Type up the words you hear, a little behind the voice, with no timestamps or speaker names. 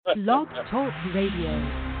Blog Talk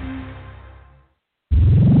Radio.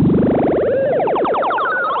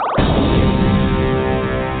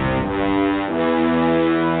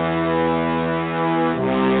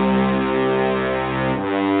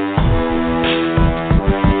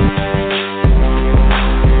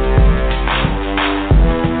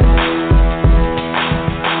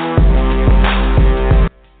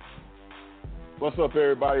 What's up,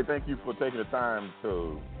 everybody? Thank you for taking the time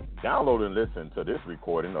to download and listen to this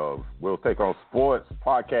recording of We'll Take on Sports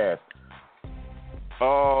podcast.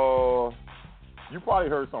 You probably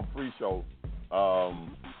heard some pre-show.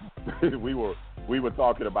 We were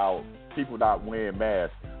talking about people not wearing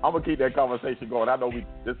masks. I'm gonna keep that conversation going. I know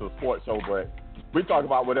this is a sports show, but we talk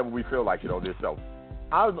about whatever we feel like on this show.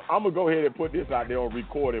 I'm gonna go ahead and put this out there on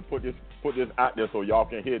record and put this out there so y'all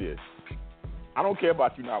can hear this. I don't care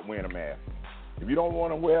about you not wearing a mask. If you don't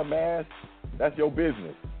want to wear a mask, that's your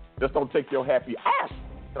business. Just don't take your happy ass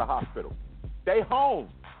to the hospital. Stay home.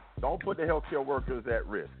 Don't put the healthcare workers at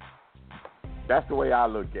risk. That's the way I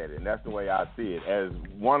look at it, and that's the way I see it. As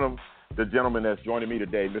one of the gentlemen that's joining me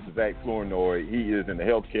today, Mr. Zach Flournoy, he is in the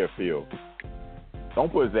healthcare field.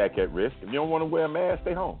 Don't put Zach at risk. If you don't want to wear a mask,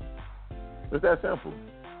 stay home. It's that simple.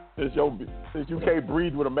 Since you can't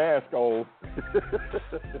breathe with a mask on.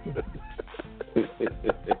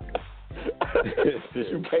 Since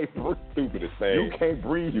you can't breathe, Stupidest thing you can't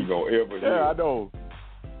breathe. You gonna ever hear. Yeah, I know.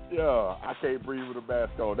 Yeah, I can't breathe with a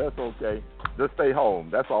mask on. That's okay. Just stay home.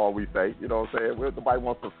 That's all we say. You know what I'm saying? Well, nobody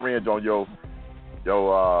wants to fringe on your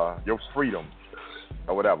freedom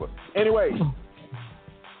or whatever. Anyway,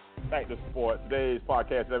 back to sports. Today's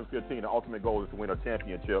podcast, 11:15. The ultimate goal is to win a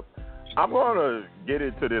championship. I'm gonna get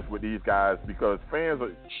into this with these guys because fans.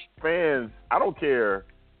 I don't care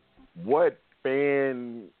what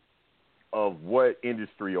fan of what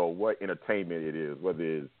industry or what entertainment it is, whether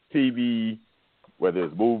it's TV, whether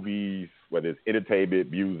it's movies, whether it's entertainment,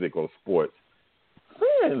 music, or sports.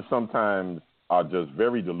 Fans sometimes are just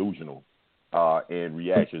very delusional in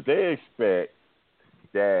reactions. They expect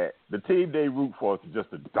that the team they root for is just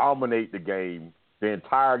to dominate the game, the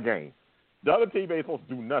entire game. The other team ain't supposed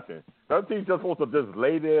to do nothing. The other team's just supposed to just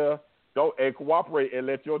lay there and cooperate and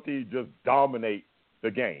let your team just dominate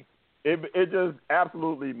the game. It just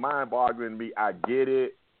absolutely mind-boggling to me. I get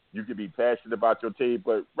it. You can be passionate about your team,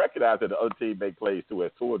 but recognize that the other team make plays too.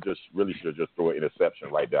 As Tua just really should just throw an interception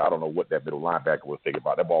right there. I don't know what that middle linebacker was thinking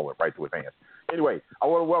about. That ball went right to his hands. Anyway, I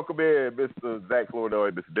want to welcome in Mr. Zach Flournoy,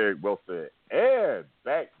 Mr. Derek Wilson, and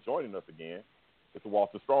back joining us again, Mr.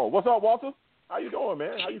 Walter Strong. What's up, Walter? How you doing,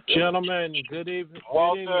 man? How you feeling? Gentlemen, good evening.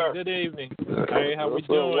 Walter. Good evening. Hey, how we What's up,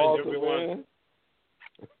 doing, Walter, everyone? man?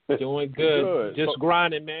 Doing good. Just So,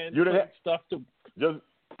 grinding, man. You didn't stuff to. just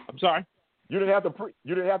I'm sorry. you didn't have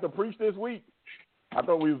to preach this week. I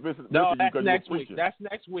thought we was missing No, you that's because next you were week. preaching. That's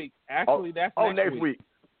next week. Actually, that's next week.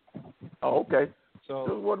 Oh, okay. So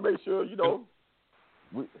Just want to make sure it'll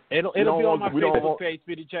be on my Facebook page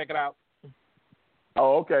for you to check it out.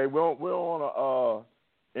 Oh, okay. We don't want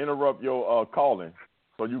to interrupt your calling,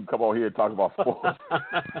 so you can come on here and talk about sports.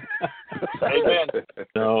 Amen.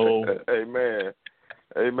 No.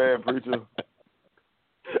 Amen, preacher.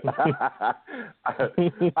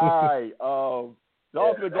 All right. The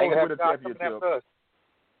ultimate goal is to win a championship.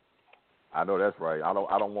 I know that's right. I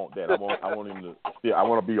don't want that. I want him to. Yeah, I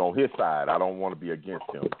want to be on his side. I don't want to be against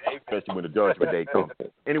him, especially when the judgment day comes.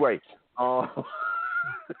 Anyway, all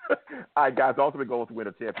right, guys. The ultimate goal is to win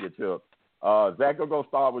a championship. Zach, I'm gonna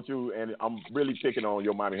start with you, and I'm really picking on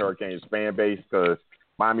your Miami Hurricanes fan base because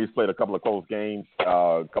Miami's played a couple of close games,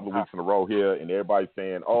 a couple of weeks in a row here, and everybody's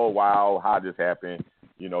saying, "Oh wow, how this happened?"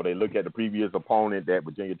 You know, they look at the previous opponent that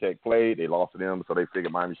Virginia Tech played. They lost to them, so they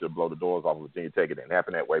figured Miami should blow the doors off of Virginia Tech. It didn't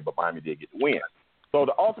happen that way, but Miami did get the win. So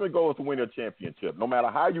the ultimate goal is to win a championship. No matter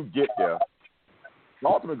how you get there, the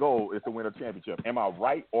ultimate goal is to win a championship. Am I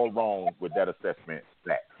right or wrong with that assessment,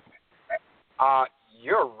 Zach?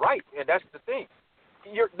 You're right, and that's the thing.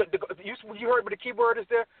 You heard what the key word is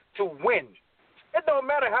there? To win. It don't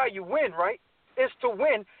matter how you win, right? It's to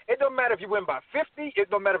win. It don't matter if you win by 50. It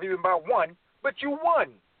don't matter if you win by 1, but you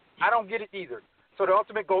won. I don't get it either. So the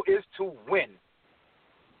ultimate goal is to win.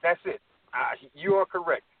 That's it. You are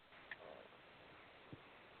correct.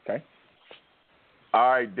 Okay. All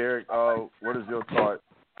right, Derek. What is your thought?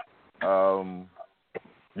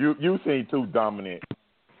 You seen two dominant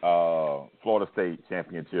Florida State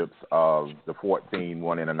championships. The 14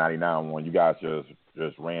 one and the 99 one. You guys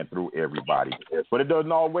just ran through everybody, but it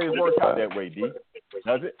doesn't always work out that way, D.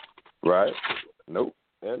 Does it? Right. Nope.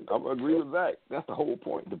 And I'm agree with Zach. That's the whole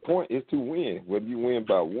point. The point is to win. Whether you win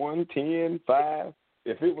by 1, 10, 5.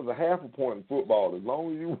 If it was a half a point in football, as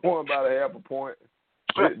long as you won by a half a point,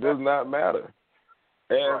 It does not matter.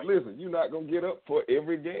 And listen, you're not going to get up for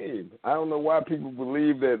every game. I don't know why people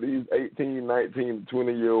believe that these 18, 19,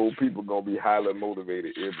 20-year-old people are going to be highly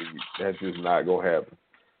motivated every week. That's just not going to happen.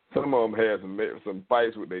 Some of them had some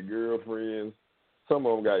fights with their girlfriends. Some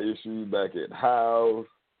of them got issues back at the house.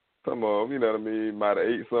 Some of them, you know what I mean, might have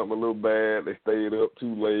ate something a little bad. They stayed up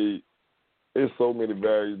too late. There's so many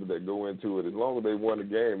variables that go into it. As long as they won the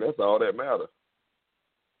game, that's all that matters.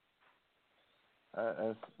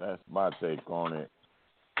 That's my take on it.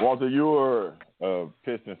 Walter, you're a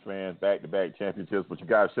Pistons fan, back-to-back championships, but you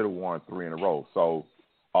guys should have won 3 in a row. So,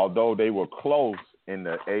 although they were close in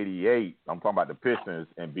the 88, I'm talking about the Pistons,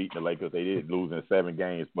 and beat the Lakers, they did lose in 7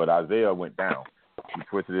 games, but Isaiah went down. He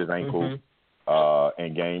twisted his ankle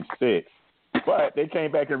in Game 6. But they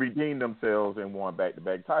came back and redeemed themselves and won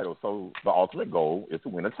back-to-back titles. So, the ultimate goal is to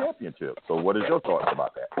win a championship. So, what is your thoughts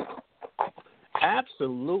about that?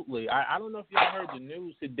 Absolutely. I don't know if y'all heard the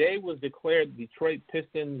news. Today was declared Detroit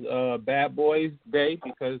Pistons Bad Boys Day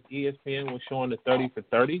because ESPN was showing the 30 for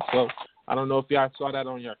 30. So I don't know if y'all saw that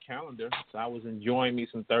on your calendar. So I was enjoying me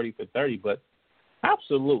some 30 for 30. But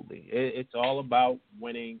absolutely, it's all about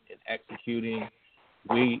winning and executing.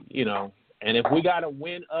 And if we got to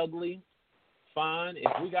win ugly, fine.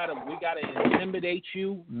 If we gotta intimidate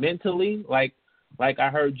you mentally, like I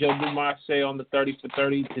heard Joe Dumars say on the 30 for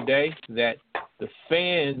 30 today, that the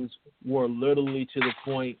fans were literally to the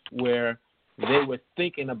point where they were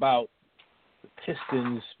thinking about the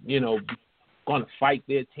Pistons, going to fight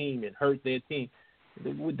their team and hurt their team.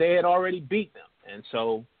 They had already beat them. And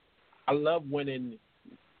so I love winning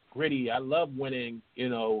gritty. I love winning,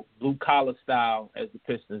 blue-collar style as the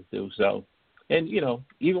Pistons do. So, and,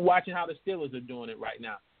 even watching how the Steelers are doing it right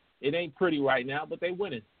now. It ain't pretty right now, but they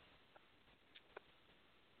winning.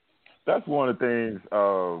 That's one of the things.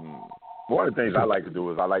 One of the things I like to do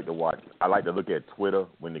is I like to look at Twitter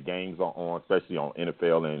when the games are on, especially on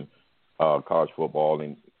NFL and college football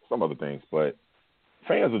and some other things. But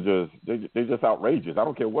fans are they're just outrageous. I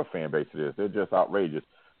don't care what fan base it is. They're just outrageous.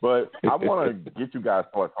 But I want to get you guys'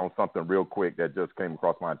 thoughts on something real quick that just came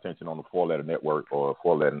across my attention on the 4-Letter Network or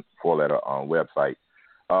 4-Letter website.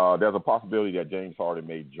 There's a possibility that James Harden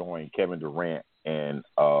may join Kevin Durant and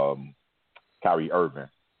Kyrie Irving.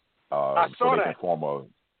 I saw that. Can form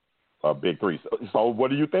a big three. So what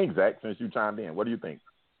do you think, Zach, since you chimed in? What do you think?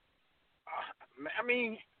 I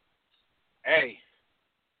mean, hey,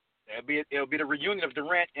 it'll be the reunion of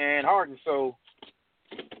Durant and Harden. So,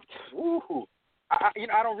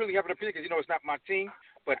 I don't really have an opinion because, it's not my team.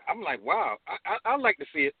 But I'm like, wow, I'd like to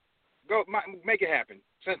see it. Make it happen.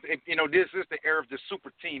 Since, this is the era of the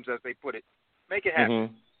super teams, as they put it. Make it happen.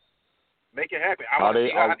 Mm-hmm. Make it happen. I want to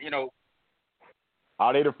see how,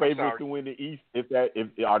 Are they the favorites to win the East?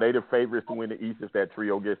 Are they the favorites to win the East if that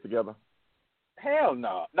trio gets together? Hell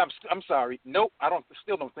no. I'm sorry. Nope. I don't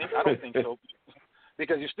think so.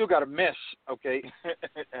 Because you still got to mesh. Okay.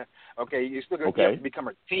 Okay. You still got to become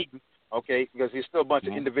a team. Okay. Because you're still a bunch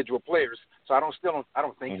of individual players. So I don't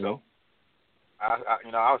think so.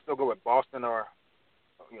 I'll still go with Boston or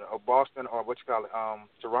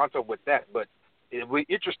Toronto with that. But it will be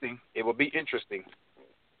interesting. It will be interesting.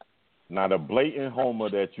 Now, the blatant homer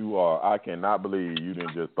that you are, I cannot believe you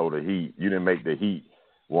didn't just throw the Heat. You didn't make the Heat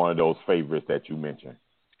one of those favorites that you mentioned.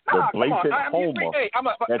 The blatant homer.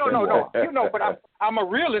 But I'm a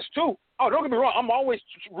realist too. Oh, don't get me wrong. I'm always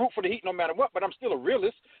root for the Heat no matter what, but I'm still a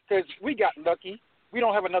realist because we got lucky. We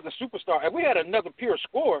don't have another superstar. If we had another pure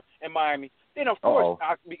scorer in Miami, then of course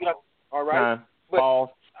I'd be like, all right. But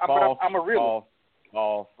I'm a realist.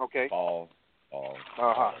 Okay.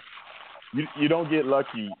 You don't get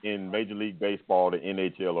lucky in Major League Baseball, the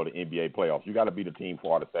NHL, or the NBA playoffs. You got to be the team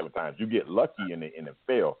 4 out of 7 times. You get lucky in the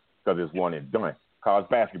NFL because it's one and done. College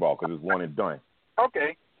basketball because it's one and done.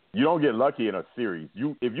 Okay. You don't get lucky in a series.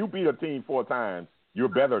 If you beat a team 4 times, you're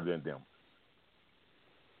better than them.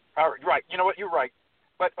 All right. You know what? You're right.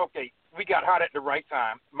 But, okay, we got hot at the right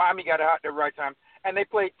time. Miami got hot at the right time, and they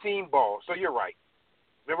played team ball. So you're right.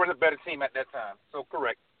 They were the better team at that time. So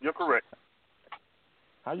correct. You're correct.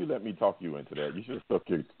 How you let me talk you into that? You should have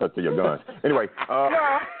stuck to your guns. Anyway,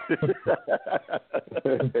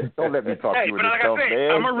 don't let me talk you into like stuff. I say,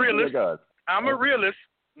 I'm a realist. I'm a realist.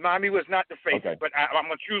 Miami was not the favorite, but I'm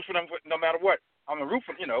going to choose for them no matter what. I'm a root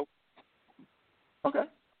for, Okay.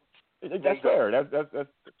 That's fair. That's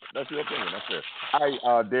your opinion. That's fair.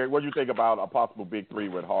 All right, Derek, what do you think about a possible big three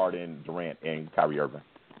with Harden, Durant, and Kyrie Irving?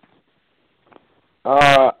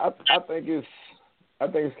 I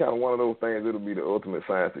think it's kind of one of those things. It'll be the ultimate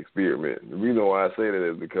science experiment. The reason why I say that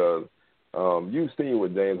is because you've seen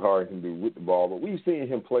what James Harden can do with the ball, but we've seen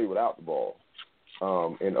him play without the ball.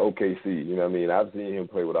 in OKC. You know what I mean? I've seen him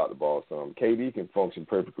play without the ball some. KD can function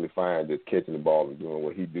perfectly fine just catching the ball and doing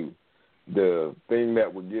what he do. The thing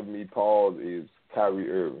that would give me pause is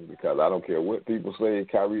Kyrie Irving, because I don't care what people say,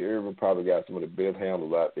 Kyrie Irving probably got some of the best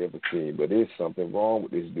handles I've ever seen, but there's something wrong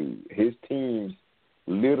with this dude. His teams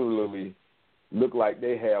literally look like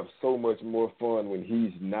they have so much more fun when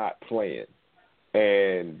he's not playing.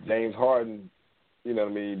 And James Harden, you know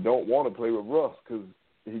what I mean, don't want to play with Russ because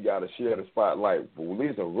he got to share the spotlight. But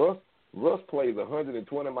listen, Russ plays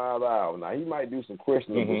 120 miles an hour. Now, he might do some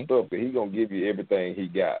questionable stuff, but he's going to give you everything he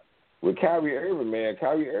got. With Kyrie Irving, man,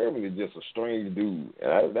 Kyrie Irving is just a strange dude.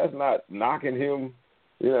 And that's not knocking him,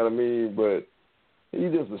 you know what I mean, but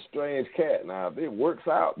he's just a strange cat. Now, if it works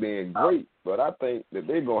out, then great. But I think that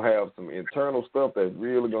they're going to have some internal stuff that's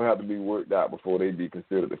really going to have to be worked out before they be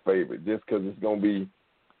considered the favorite, just because it's going to be,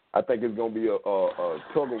 I think it's going to be a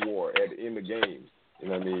tug-of-war at the end of games. You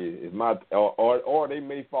know what I mean? It's or they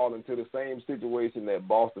may fall into the same situation that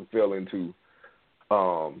Boston fell into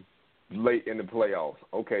late in the playoffs.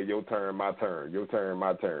 Okay, your turn, my turn. Your turn,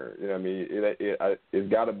 my turn. You know what I mean?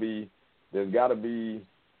 It's got to be. There's got to be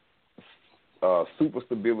super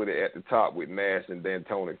stability at the top with Nash and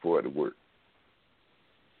D'Antoni for it to work.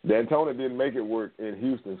 D'Antoni didn't make it work in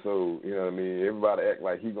Houston, so you know what I mean. Everybody act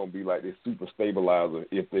like he's gonna be like this super stabilizer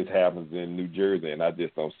if this happens in New Jersey, and I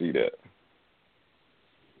just don't see that.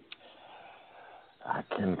 I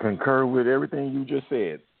can concur with everything you just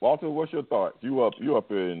said. Walter, what's your thoughts? You up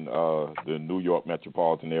in the New York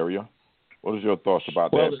metropolitan area. What is your thoughts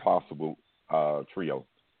about that possible trio?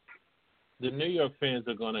 The New York fans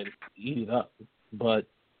are going to eat it up. But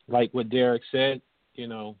like what Derek said, you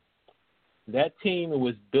know, that team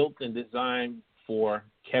was built and designed for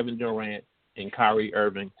Kevin Durant and Kyrie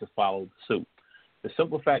Irving to follow suit. The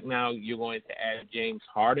simple fact now you're going to add James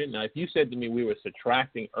Harden. Now, if you said to me we were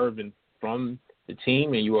subtracting Irving from the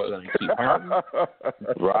team and you were going to keep Harden.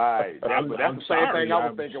 Right. That's the same thing I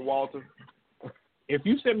was thinking, Walter. If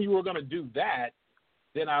you said you were going to do that,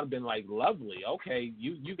 then I'd have been like, lovely. Okay,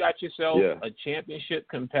 you got yourself a championship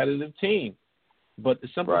competitive team. But the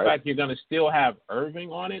simple fact you're going to still have Irving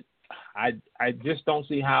on it, I just don't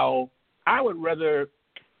see how. I would rather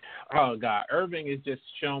 – oh, God, Irving has just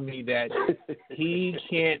shown me that he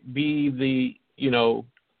can't be the, you know,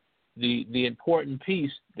 the important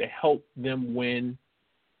piece to help them win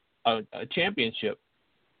a championship.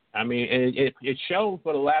 I mean, it showed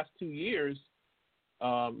for the last 2 years,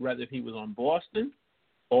 whether he was on Boston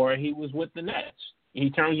or he was with the Nets. He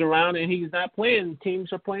turns around and he's not playing.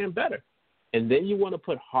 Teams are playing better. And then you want to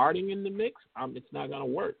put Harding in the mix? It's not going to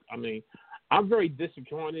work. I mean, I'm very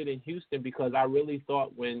disappointed in Houston because I really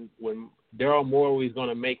thought when Daryl Morey was going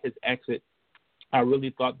to make his exit, I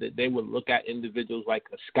really thought that they would look at individuals like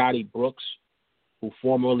Scotty Brooks, who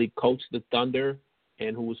formerly coached the Thunder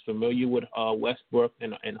and who was familiar with Westbrook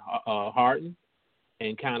and Harden,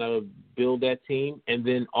 and kind of build that team. And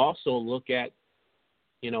then also look at,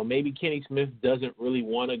 you know, maybe Kenny Smith doesn't really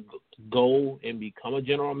want to go and become a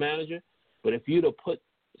general manager, but if you'd have put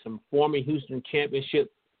some former Houston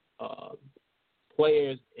championship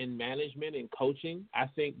players in management and coaching, I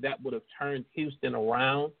think that would have turned Houston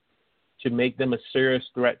around to make them a serious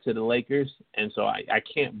threat to the Lakers. And so I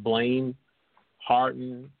can't blame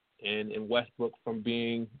Harden and Westbrook from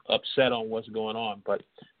being upset on what's going on. But,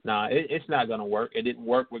 it's not going to work. It didn't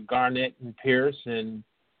work with Garnett and Pierce and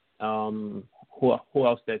who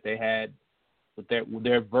else that they had with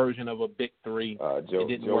their version of a big three. It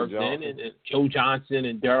didn't work then. And Joe Johnson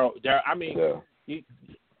and Daryl. I mean,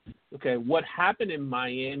 okay, what happened in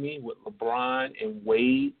Miami with LeBron and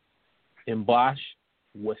Wade and Bosh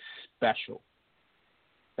was special.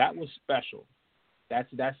 That was special.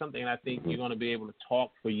 That's something I think you're going to be able to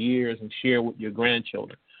talk for years and share with your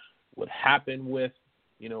grandchildren. What happened with,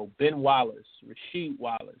 you know, Ben Wallace, Rasheed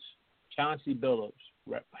Wallace, Chauncey Billups,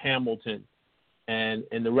 Hamilton, and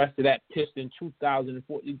the rest of that Piston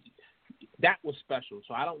 2004, that was special.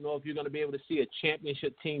 So I don't know if you're going to be able to see a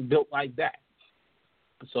championship team built like that.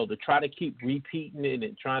 So to try to keep repeating it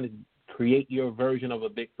and trying to create your version of a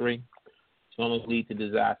big three, it's going to lead to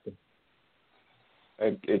disaster.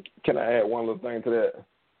 Can I add one little thing to that,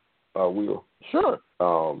 Will? Sure.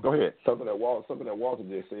 Go ahead. Something that Walter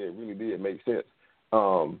just said really did make sense.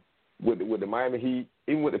 With the Miami Heat,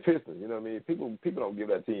 even with the Pistons, you know what I mean? People don't give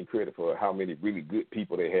that team credit for how many really good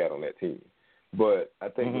people they had on that team. But I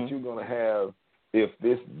think what you're going to have, if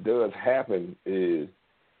this does happen, is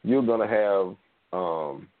you're going to have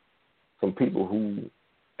some people who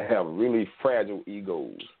have really fragile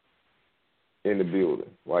egos. in the building.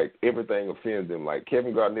 Like, everything offends them. Like,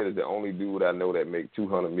 Kevin Garnett is the only dude I know that makes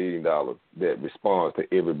 $200 million that responds to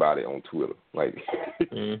everybody on Twitter. Like,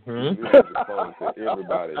 he responds to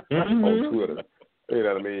everybody on Twitter. You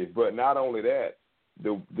know what I mean? But not only that,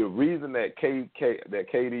 the reason that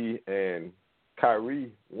KD and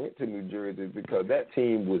Kyrie went to New Jersey is because that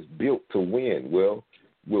team was built to win. Well,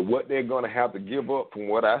 with what they're going to have to give up, from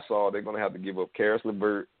what I saw, they're going to have to give up Karis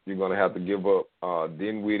LeVert. You're going to have to give up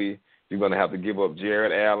Dinwiddie. You're going to have to give up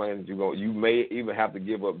Jared Allen. You may even have to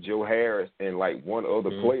give up Joe Harris and, like, one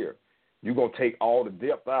other player. You're going to take all the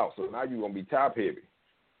depth out, so now you're going to be top-heavy.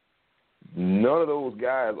 None of those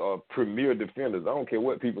guys are premier defenders. I don't care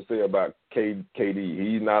what people say about KD.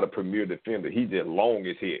 He's not a premier defender. He's just long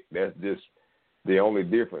as heck. That's just the only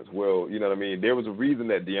difference. Well, you know what I mean? There was a reason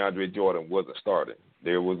that DeAndre Jordan wasn't starting.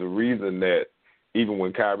 There was a reason that even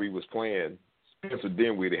when Kyrie was playing, Spencer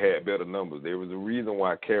Dinwiddie had better numbers. There was a reason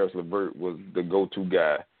why Karis LeVert was the go-to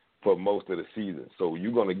guy for most of the season. So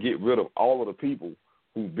you're going to get rid of all of the people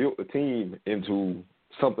who built the team into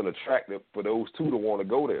something attractive for those two to want to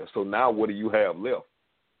go there. So now what do you have left?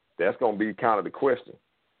 That's going to be kind of the question.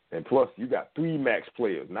 And plus, you got 3 max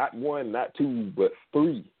players, not 1, not 2, but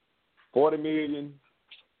 3. $40 million,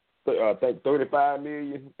 I think $35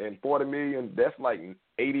 million and $40 million. That's like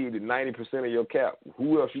 80 to 90% of your cap.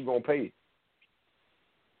 Who else you gonna pay?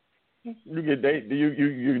 You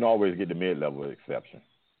can always get the mid-level exception.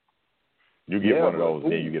 You get one of those,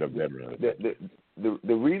 then you get a veteran.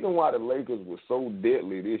 The reason why the Lakers were so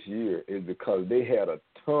deadly this year is because they had a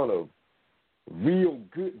ton of real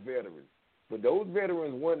good veterans, but those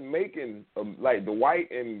veterans weren't making like Dwight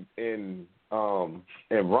and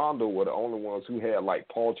Rondo were the only ones who had like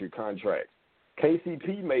paltry contracts.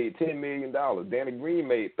 KCP made $10 million. Danny Green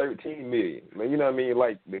made $13 million. You know what I mean?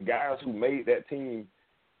 Like, the guys who made that team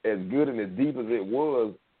as good and as deep as it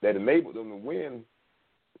was that enabled them to win,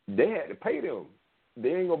 they had to pay them.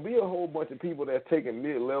 There ain't going to be a whole bunch of people that's taking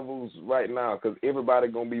mid-levels right now because everybody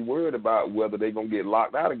going to be worried about whether they're going to get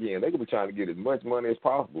locked out again. They're going to be trying to get as much money as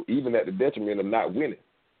possible, even at the detriment of not winning.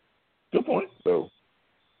 Good point. So,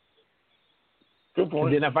 good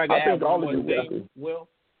point. And then if I could add one thing, Will?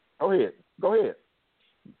 Go ahead.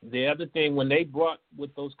 The other thing, when they brought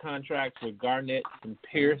with those contracts with Garnett and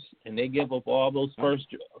Pierce, and they give up all those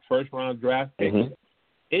first round draft picks,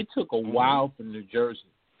 it took a while for New Jersey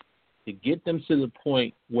to get them to the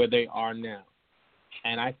point where they are now.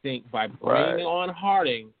 And I think by bringing on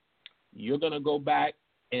Harding, you're going to go back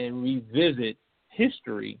and revisit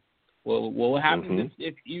history. Well, what happens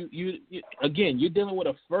if you again, you're dealing with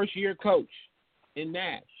a first-year coach in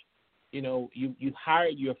Nash. You know, you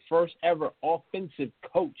hired your first ever offensive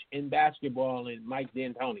coach in basketball in Mike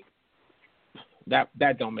D'Antoni.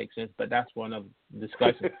 That don't make sense, but that's for another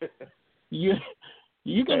discussion.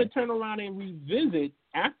 You're going to turn around and revisit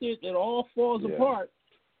after it all falls apart.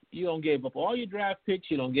 You don't give up all your draft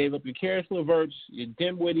picks. You don't give up your Karis LeVerts, your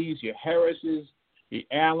Dinwiddies, your Harrises, your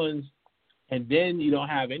Allens, and then you don't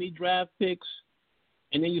have any draft picks,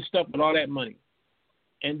 and then you're stuck with all that money.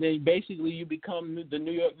 And then basically you become the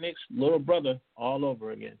New York Knicks' little brother all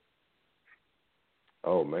over again.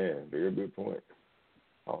 Oh, man, very good point.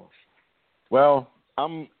 Oh. Well,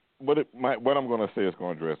 what I'm going to say is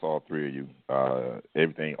going to address all three of you,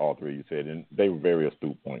 everything all three of you said, and they were very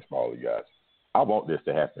astute points for all of you guys. I want this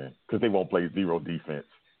to happen because they won't play zero defense.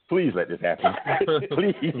 Please let this happen.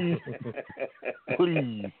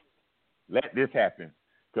 Please let this happen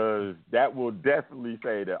because that will definitely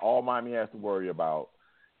say that all Miami has to worry about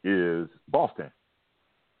is Boston.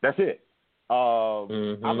 That's it.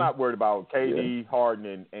 I'm not worried about KD,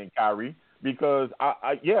 Harden, and Kyrie because,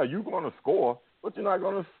 you're going to score, but you're not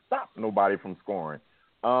going to stop nobody from scoring.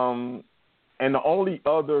 And the only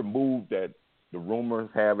other move that the rumors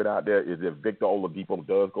have it out there is if Victor Oladipo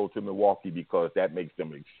does go to Milwaukee because that makes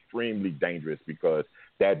them extremely dangerous because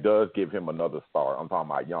that does give him another star. I'm talking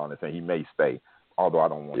about Giannis, and he may stay, although I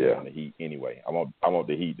don't want him on the Heat anyway. I want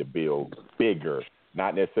the Heat to build bigger,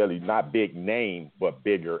 not necessarily not big name, but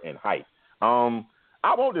bigger in height. I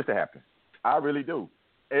want this to happen. I really do.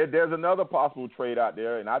 And there's another possible trade out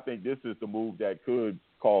there, and I think this is the move that could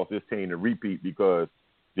cause this team to repeat because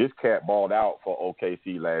this cat balled out for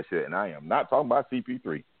OKC last year, and I am not talking about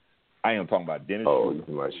CP3. I am talking about Dennis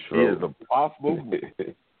Schroeder.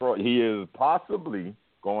 He is possibly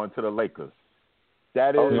going to the Lakers.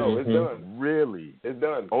 That is it's done. Really. It's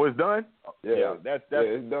done. Oh, it's done? Yeah, it's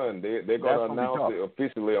done. They're going to announce it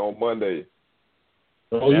officially on Monday.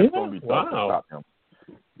 Oh, that's going to be tough to stop him.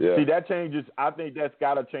 Yeah. See, that changes. I think that's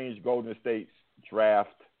got to change Golden State's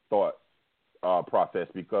draft thought process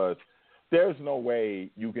because there's no way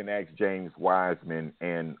you can ask James Wiseman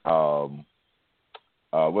and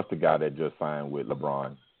what's the guy that just signed with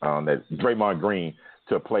LeBron? That Draymond Green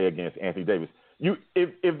to play against Anthony Davis.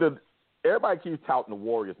 Everybody keeps touting the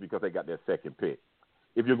Warriors because they got their second pick.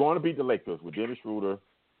 If you're going to beat the Lakers with Dennis Schroeder,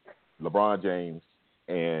 LeBron James,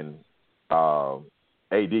 and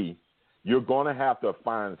AD, you're going to have to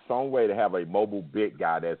find some way to have a mobile big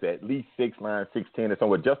guy that's at least 6'9", 6'10", or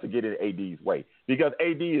somewhere just to get in AD's way. Because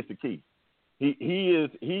AD is the key. He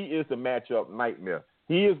is the matchup nightmare.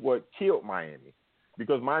 He is what killed Miami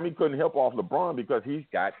because Miami couldn't help off LeBron because he's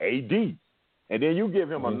got AD. And then you give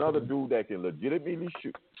him another dude that can legitimately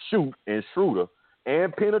shoot and Schroeder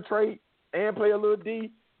and penetrate and play a little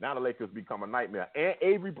D. Now the Lakers become a nightmare. And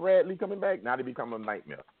Avery Bradley coming back, now they become a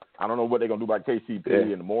nightmare. I don't know what they're going to do about KCP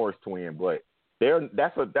and the Morris twin, but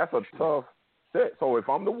that's a tough set. So if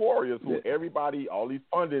I'm the Warriors, who everybody, all these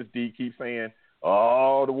pundits, keep saying,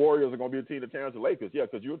 oh, the Warriors are going to be a team that challenge the Lakers. Yeah,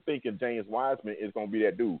 because you're thinking James Wiseman is going to be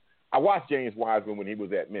that dude. I watched James Wiseman when he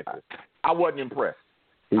was at Memphis. I wasn't impressed.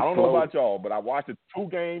 I don't know about y'all, but I watched the 2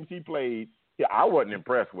 games he played. Yeah, I wasn't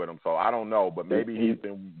impressed with him, so I don't know. But maybe he's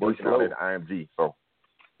been working out at IMG. So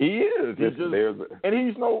he is. He's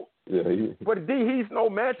he's no. Yeah, but he's no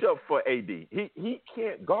matchup for AD. He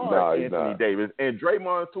can't guard Anthony Davis, and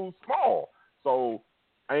Draymond's too small. So,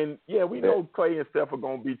 and we know Clay and Steph are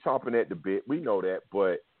going to be chomping at the bit. We know that.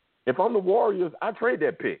 But if I'm the Warriors, I trade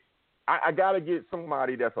that pick. I got to get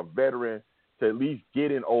somebody that's a veteran to at least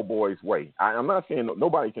get in old boy's way. I'm not saying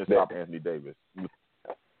nobody can stop Anthony Davis.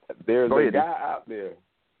 There's a guy out there.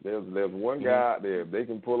 There's one guy out there. If they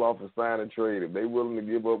can pull off a sign and trade, if they're willing to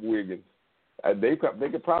give up Wiggins, they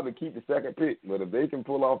could probably keep the second pick. But if they can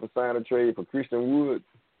pull off a sign and trade for Christian Wood,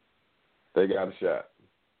 they got a shot.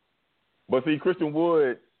 But see, Christian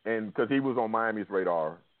Wood, and because he was on Miami's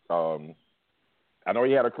radar, I know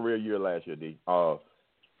he had a career year last year, D.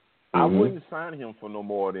 I wouldn't sign him for no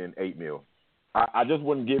more than $8 million. I just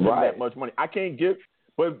wouldn't give him that much money. I can't give,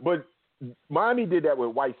 but Miami did that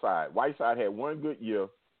with Whiteside. Whiteside had one good year,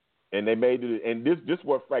 and they made it. And this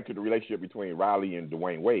what fractured the relationship between Riley and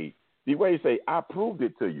Dwayne Wade. D. Wade say, "I proved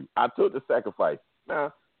it to you. I took the sacrifice."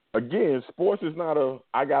 Now, again, sports is not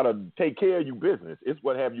I gotta take care of you business. It's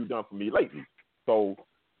what have you done for me lately. So,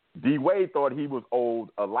 D. Wade thought he was owed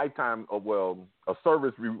a lifetime of a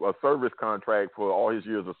service contract for all his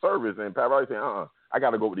years of service, and Pat Riley said, I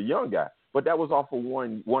got to go with the young guy. But that was off for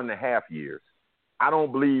 1.5 years. I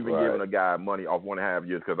don't believe in giving a guy money off 1.5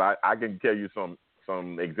 years because I can tell you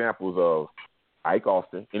some examples of Ike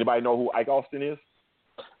Austin. Anybody know who Ike Austin is?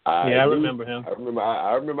 I remember him. I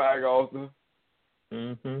remember Ike Austin.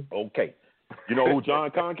 Mm-hmm. Okay. You know who John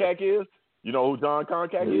Koncak is?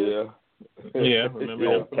 Yeah. Yeah, remember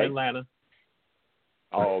him from Atlanta.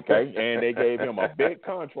 Okay, and they gave him a big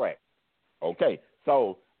contract. Okay,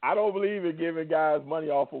 so I don't believe in giving guys money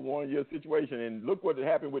off of 1 year situation. And look what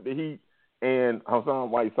happened with the Heat and Hassan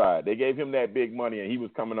Whiteside. They gave him that big money, and he was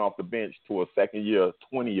coming off the bench to a second-year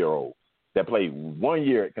 20-year-old that played 1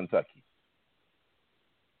 year at Kentucky.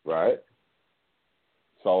 Right.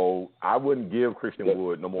 So I wouldn't give Christian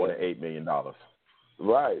Wood no more than $8 million.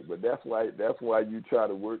 Right, but that's why you try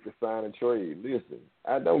to work the sign and trade. Listen,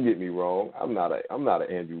 don't get me wrong. I'm not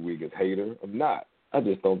an Andrew Wiggins hater. I'm not. I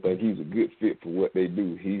just don't think he's a good fit for what they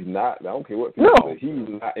do. He's not. I don't care what people say. He's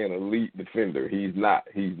not an elite defender. He's not.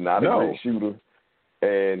 He's not a great shooter,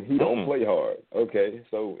 and he don't play hard. Okay,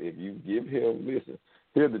 so if you give him, listen,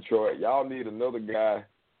 here Detroit, y'all need another guy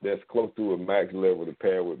that's close to a max level to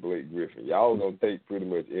pair with Blake Griffin. Y'all gonna take pretty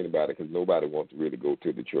much anybody because nobody wants to really go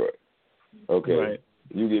to Detroit. Okay. Right.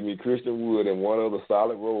 You give me Christian Wood and one other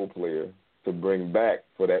solid role player to bring back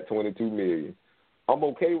for that $22 million. I'm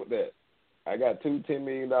okay with that. I got 2 $10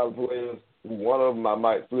 million players. One of them I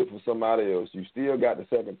might flip for somebody else. You still got the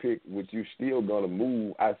second pick, which you still gonna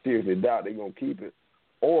move. I seriously doubt they're gonna keep it,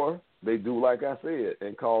 or they do like I said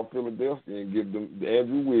and call Philadelphia and give them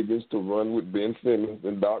Andrew Wiggins to run with Ben Simmons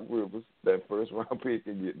and Doc Rivers, that first round pick,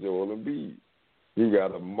 and get Joel Embiid. You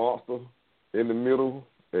got a monster in the middle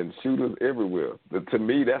and shooters everywhere. To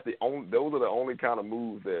me, those are the only kind of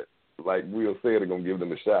moves that, like Will said, are gonna give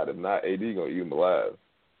them a shot. If not, AD gonna eat them alive.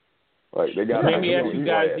 Like they got. Let me ask you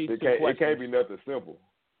guys these two questions. It can't be nothing simple.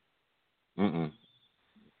 Let me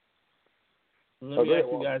ask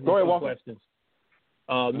you guys these two questions.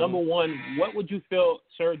 Number one, what would you feel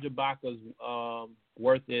Serge Ibaka's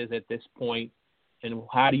worth is at this point, and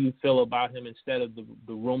how do you feel about him instead of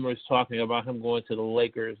the rumors talking about him going to the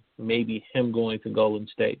Lakers, maybe him going to Golden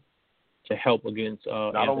State to help against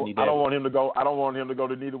Anthony Davis? I don't want him to go. I don't want him to go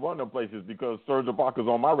to neither one of them places because Serge Ibaka's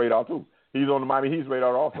on my radar too. He's on the Miami Heat's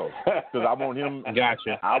radar also because I want him.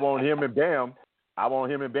 Gotcha. I want him and Bam. I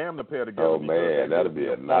want him and Bam to pair together. Oh man, that'll be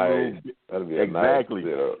a nice exactly.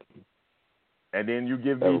 Setup. And then you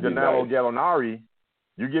give me Danilo Gallinari.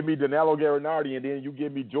 You give me Danilo Gallinari, and then you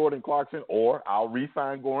give me Jordan Clarkson, or I'll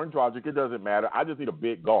re-sign Goran Dragic. It doesn't matter. I just need a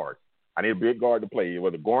big guard. I need a big guard to play.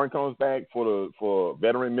 Whether Goran comes back for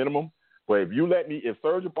veteran minimum, but if you let me, if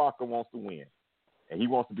Serge Ibaka wants to win, and he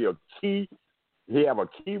wants to be he have a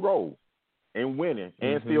key role in winning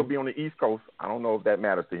and still be on the East Coast. I don't know if that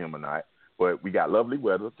matters to him or not, but we got lovely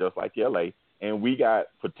weather just like LA, and we got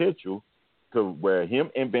potential to where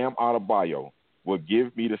him and Bam Adebayo will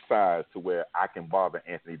give me the size to where I can bother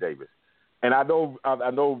Anthony Davis. And I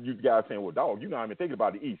know you guys saying, well, dog, you're not even thinking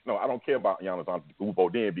about the East. No, I don't care about Giannis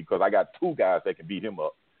Antetokounmpo because I got two guys that can beat him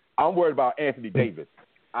up. I'm worried about Anthony Davis.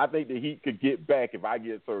 I think that he could get back if I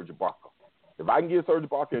get Serge Ibaka. If I can get Serge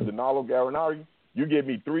Ibaka and Danilo Gallinari, you give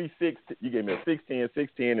me 3-6, you give me a 6'10",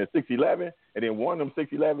 6'10", and 6'11", and then one of them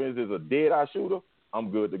 6'11s is a dead-eye shooter, I'm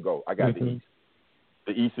good to go. I got the East.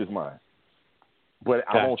 The East is mine. But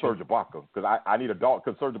I want Serge Ibaka because I need a dog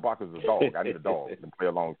because Serge Ibaka is a dog. I need a dog to play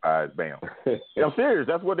alongside Bam. I'm serious.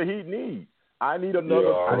 That's what the Heat need. I need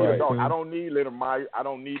another. I need a dog. I don't need Leonard Myers. I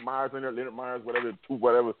don't need Myers in there. Leonard Myers,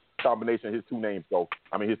 whatever combination his two names go.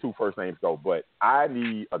 I mean his two first names go. But I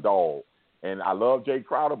need a dog. And I love Jay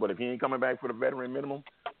Crowder, but if he ain't coming back for the veteran minimum,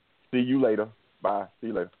 see you later. Bye. See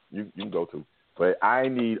you later. You can go too. But I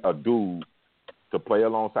need a dude to play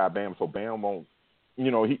alongside Bam so Bam won't. He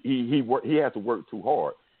has to work too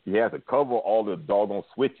hard. He has to cover all the doggone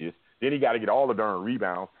switches. Then he got to get all the darn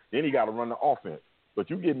rebounds. Then he got to run the offense. But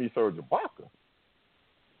you give me Serge Ibaka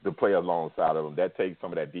to play alongside of him. That takes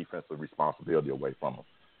some of that defensive responsibility away from him,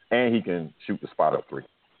 and he can shoot the spot up three.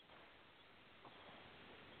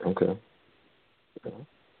 Okay. But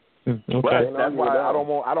that's why I don't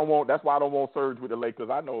want. That's why I don't want Serge with the Lakers.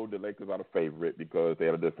 I know the Lakers are the favorite because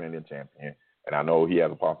they're the defending champion. And I know he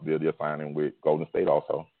has a possibility of signing with Golden State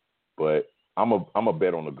also. But I'm a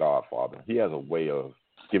bet on the Godfather. He has a way of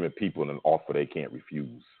giving people an offer they can't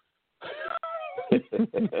refuse.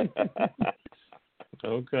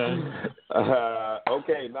 Okay.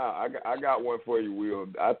 Okay, now I got one for you, Will.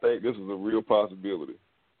 I think this is a real possibility.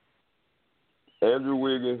 Andrew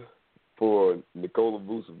Wiggins for Nikola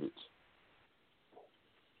Vucevic.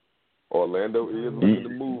 Orlando is looking to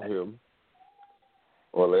move him.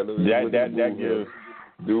 Orlando is looking to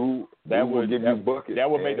move him. That would give you buckets. That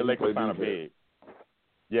would make the Lakers sign a big.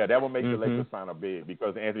 Yeah, that would make the Lakers sign a big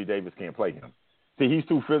because Anthony Davis can't play him. See, he's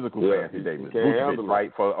too physical for Anthony Davis. Vucevic,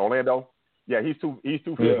 right, for Orlando? Yeah, he's too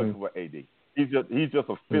physical for AD. He's just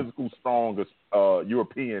a physical, strong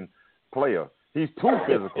European player. He's too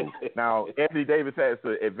physical. Now, Anthony Davis has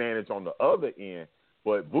the advantage on the other end,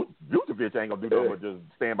 but Vucevic ain't gonna do nothing but just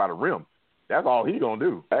stand by the rim. That's all he's gonna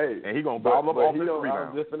do. Hey, and he's gonna ball up off the rebound. I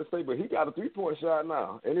was just gonna say, but he got a 3-point shot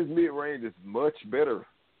now, and his mid range is much better.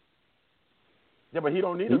 Yeah, but he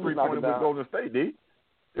don't need a 3-pointer with Golden State, D.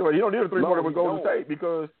 He don't need a 3-pointer with Golden State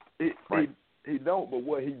because he don't. But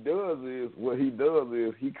what he does is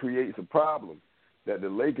he creates a problem that the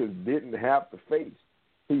Lakers didn't have to face.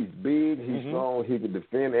 He's big, he's strong, he can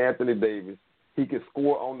defend Anthony Davis. He can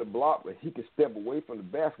score on the block, but he can step away from the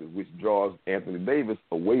basket, which draws Anthony Davis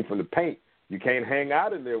away from the paint. You can't hang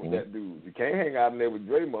out in there with that dude. You can't hang out in there with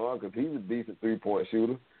Draymond because he's a decent 3-point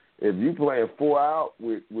shooter. If you playing 4 out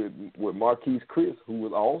with Marquise Chris, who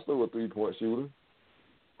was also a 3-point shooter,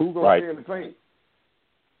 who's going to stay in the paint?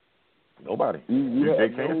 Nobody. You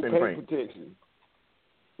have no paint protection.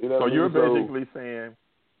 You know so you're basically saying,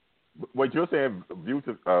 what you're saying,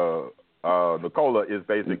 Nikola is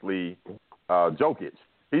basically Jokic.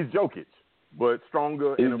 He's Jokic, but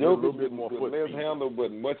stronger and a little bit more foot less handle,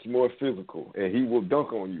 but much more physical, and he will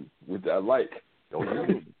dunk on you, which I like.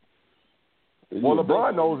 Well,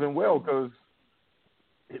 LeBron knows him well because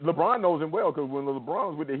when LeBron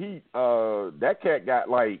was with the Heat, that cat got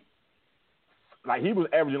like he was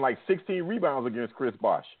averaging like 16 rebounds against Chris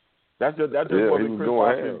Bosh. That's just what Chris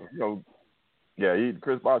Bosh is,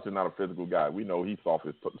 Chris Bosh is not a physical guy. We know he's off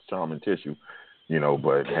his charming tissue,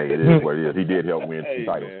 but hey, it is what it is. He did help win 2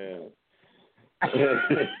 titles. I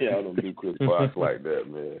don't do Chris Bosh like that,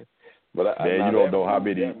 man. But you don't know how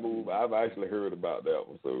many move. I've actually heard about that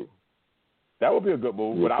one, so that would be a good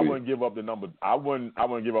move. But I wouldn't give up the number. I wouldn't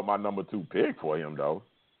give up my number 2 pick for him though,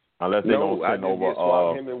 unless they're gonna send over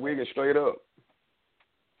swap him and Wiggins straight up.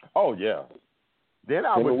 Oh yeah. Then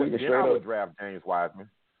I would draft James Wiseman.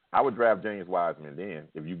 I would draft James Wiseman then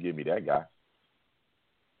if you give me that guy.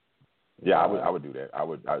 Yeah, I would do that.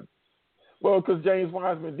 Well, because James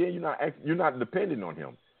Wiseman, then you're not dependent on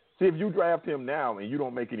him. See, if you draft him now and you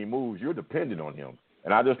don't make any moves, you're dependent on him.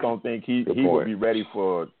 And I just don't think he would be ready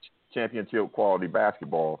for championship quality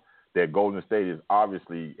basketball that Golden State is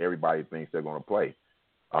obviously everybody thinks they're going to play.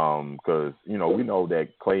 Because, we know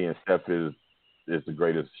that Clay and Steph is the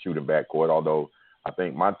greatest shooting backcourt, although I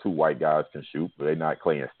think my two white guys can shoot, but they're not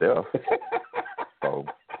Clay and Steph. So.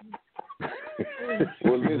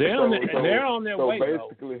 Well, listen, they're on their way.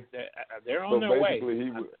 Basically, they're on their way.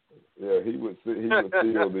 He would fill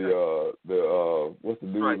the what's the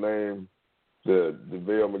dude's name? The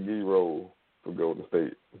JaVale McGee role for Golden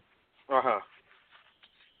State.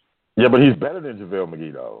 Yeah, but he's better than JaVale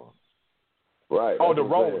McGee though. Right. Oh, the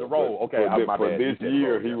role. Okay, for this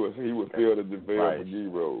year, he would fill the JaVale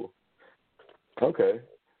McGee role. Okay.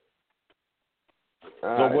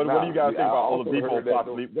 So what do you guys think about Oladipo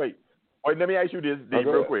possibly? Wait, let me ask you this, D,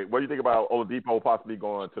 real quick. What do you think about Oladipo possibly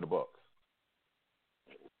going to the Bucks?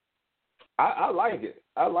 I like it.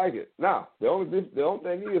 Now, the only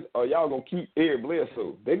thing is, are y'all gonna keep Eric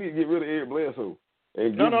Bledsoe? They need to get rid of Eric Bledsoe.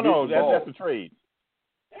 No. That's a trade.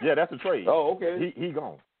 Yeah, that's a trade. Oh, okay. He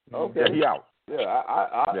gone. Okay. Yeah, he out. Yeah,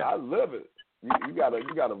 I love it. You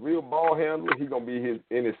got a real ball handler. He's gonna be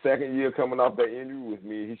in his second year coming off that injury with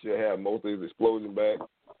me. He should have most of his explosion back.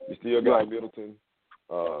 You still got Middleton.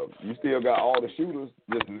 You still got all the shooters.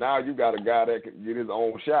 Just now you got a guy that can get his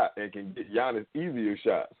own shot and can get Giannis easier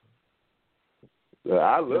shots. But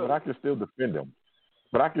I can still defend him.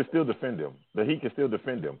 The Heat can still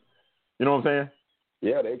defend him. You know what I'm saying?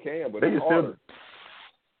 Yeah, they can, but they it's can harder.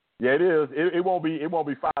 Yeah, it is. It won't be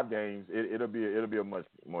 5 games. It'll be a much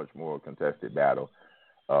more contested battle.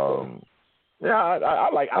 Yeah, I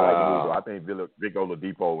like the move. I think Vic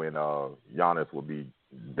Oladipo and Giannis would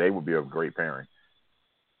be a great pairing.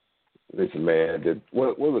 Listen, man,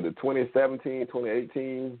 what was it, the 2017,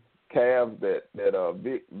 2018 Cavs that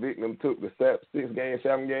Vic them took the 6-game,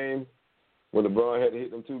 7-game when LeBron had to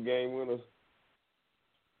hit them 2-game winners?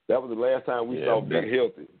 That was the last time we saw Vic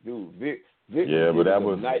healthy. Dude, Vic but that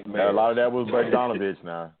was nightmare. A lot of that was Bogdanovich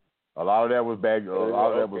now. A lot of that was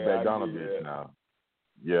Bogdanovich now.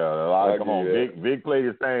 Yeah, come on. Vic played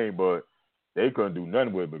his thing, but they couldn't do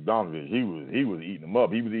nothing with Bogdanovich. He was eating them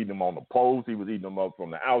up. He was eating them on the post. He was eating them up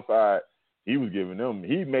from the outside. He was giving them.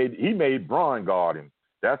 He made Bron guard him.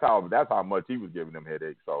 That's how much he was giving them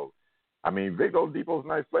headaches. So, I mean, Vic Oladipo's a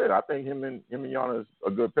nice player. I think him and Giannis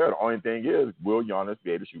a good pair. The only thing is, will Giannis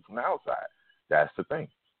be able to shoot from the outside? That's the thing.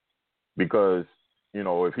 Because,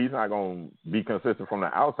 if he's not going to be consistent from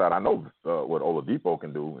the outside, I know what Oladipo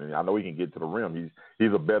can do, and I know he can get to the rim.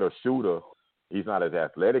 He's a better shooter. He's not as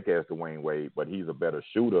athletic as Dwayne Wade, but he's a better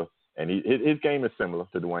shooter, and his game is similar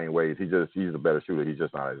to Dwayne Wade's. He's a better shooter. He's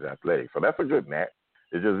just not as athletic. So that's a good match.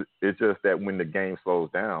 It's just that when the game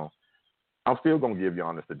slows down, I'm still going to give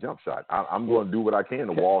Giannis the jump shot. I'm going to do what I can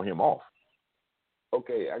to wall him off.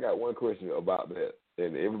 Okay, I got one question about that,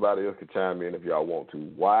 and everybody else can chime in if y'all want to.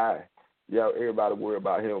 Why? Everybody worry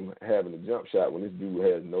about him having a jump shot when this dude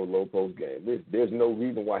has no low post game. There's no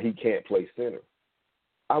reason why he can't play center.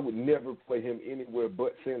 I would never play him anywhere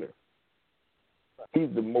but center. He's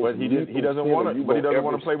the most. But he doesn't want to. But he doesn't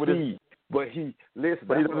want to play with his. But he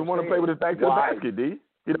doesn't want to play with his back to the basket, D.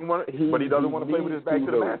 He doesn't want. But he doesn't want to play with his back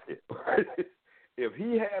to the basket. If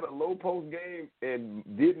he had a low post game and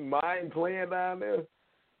didn't mind playing down there,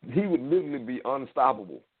 he would literally be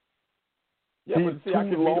unstoppable. Yeah, but see, I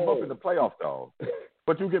can beat him up in the playoffs, though.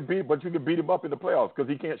 But you can beat him up in the playoffs because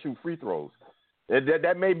he can't shoot free throws.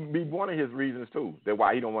 That may be one of his reasons too. That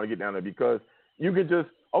why he don't want to get down there, because you could just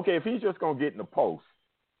if he's just gonna get in the post,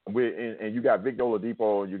 and you got Victor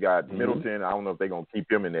Oladipo, you got Middleton. I don't know if they're gonna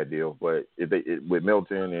keep him in that deal, but with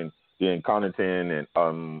Middleton and then Connaughton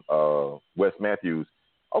and Wes Matthews,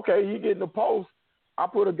 he get in the post. I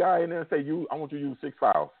put a guy in there and say, I want you to use 6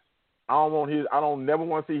 fouls. I don't never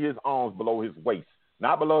want to see his arms below his waist,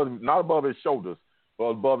 not above his shoulders, but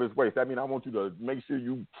above his waist. I mean, I want you to make sure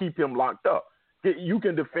you keep him locked up. You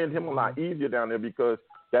can defend him a lot easier down there because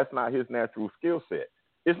that's not his natural skill set.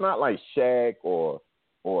 It's not like Shaq or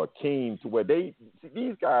King to where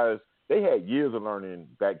these guys, they had years of learning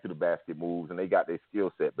back to the basket moves and they got their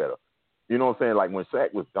skill set better. You know what I'm saying? Like when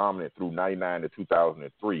Shaq was dominant through 99 to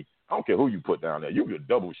 2003, I don't care who you put down there. You could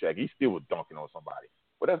double Shaq. He still was dunking on somebody.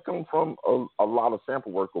 But that's coming from a lot of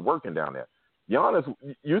sample work of working down there. Giannis,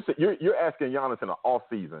 you're asking Giannis in the off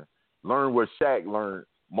season, learn what Shaq learned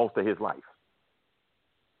most of his life.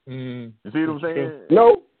 You see what I'm saying?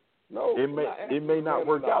 No. It may not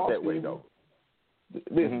work out that way though.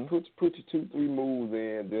 Listen, put your 2-3 moves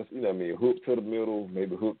in. Just hook to the middle,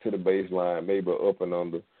 maybe hook to the baseline, maybe up and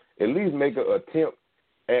under. At least make an attempt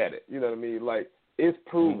at it. You know what I mean? Like it's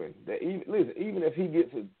proven that even if he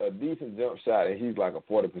gets a decent jump shot and he's like a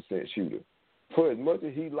 40% shooter, for as much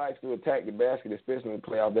as he likes to attack the basket, especially in the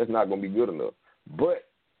playoffs, that's not going to be good enough. But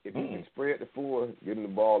if you can spread the floor, get him the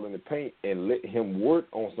ball in the paint, and let him work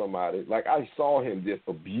on somebody, like I saw him just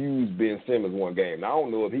abuse Ben Simmons one game. Now, I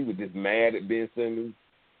don't know if he was just mad at Ben Simmons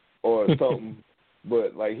or something,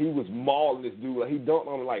 but, like, he was mauling this dude. Like, he dunked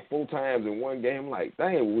on him, like, 4 times in one game. I'm like,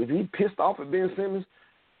 dang, was he pissed off at Ben Simmons?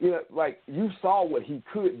 You know, like, you saw what he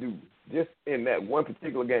could do just in that one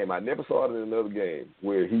particular game. I never saw it in another game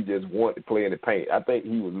where he just wanted to play in the paint. I think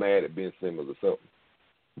he was mad at Ben Simmons or something.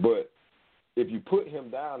 But if you put him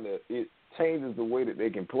down there, it changes the way that they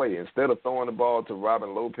can play. Instead of throwing the ball to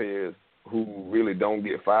Robin Lopez, who really don't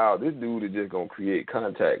get fouled, this dude is just going to create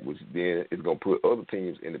contact, which then is going to put other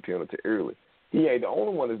teams in the penalty early. He ain't the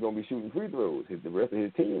only one that's going to be shooting free throws. The rest of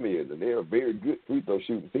his team is, and they're a very good free throw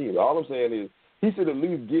shooting team. All I'm saying is he should at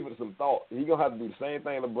least give it some thought. He's going to have to do the same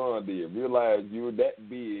thing LeBron did. Realize you're that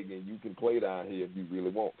big and you can play down here if you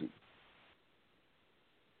really want to.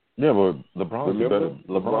 Yeah, but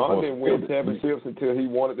LeBron didn't win championships until he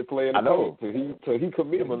wanted to play in the paint. Till he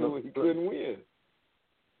committed to it, he couldn't win.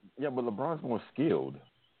 Yeah, but LeBron's more skilled.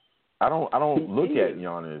 I don't look at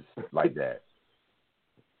Giannis like that.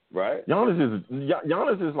 Right?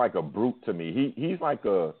 Giannis is like a brute to me. He's like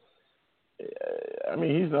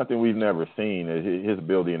he's nothing we've never seen. His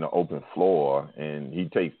ability in the open floor, and he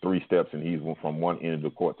takes 3 steps and he's from one end of the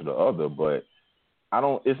court to the other. But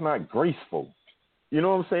it's not graceful. You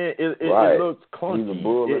know what I'm saying? It looks clunky. He's a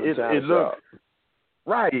bull it looks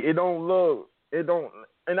right. It don't look. It don't.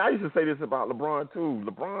 And I used to say this about LeBron too.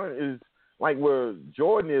 LeBron is like where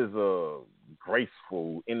Jordan is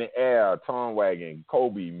graceful in the air, tongue wagging.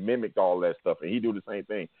 Kobe mimicked all that stuff, and he do the same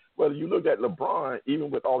thing. Whether you look at LeBron, even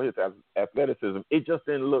with all his athleticism, it just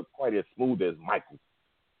didn't look quite as smooth as Michael.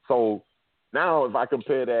 So now, if I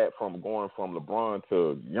compare that from going from LeBron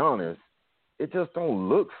to Giannis, it just don't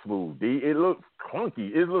look smooth, D. It looks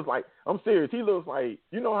clunky. It looks like, I'm serious, he looks like,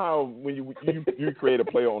 you know how when you create a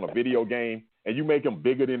player on a video game and you make him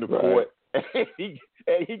bigger than the court, and he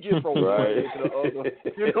gets from one end to the other.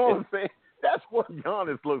 You know what I'm saying? That's what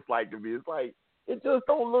Giannis looks like to me. It's like, it just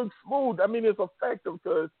don't look smooth. I mean, it's effective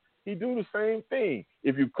because he do the same thing.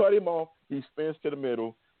 If you cut him off, he spins to the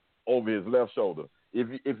middle over his left shoulder.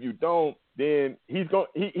 If you don't, then he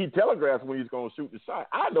telegraphs when he's going to shoot the shot.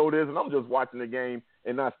 I know this, and I'm just watching the game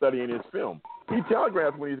and not studying his film. He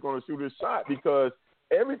telegraphs when he's going to shoot his shot because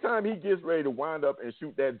every time he gets ready to wind up and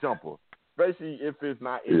shoot that jumper, especially if it's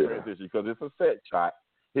not in transition because it's a set shot,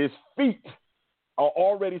 his feet are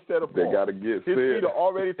already set apart. They got to get his feet are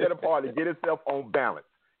already set apart to get himself on balance.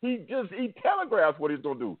 He telegraphs what he's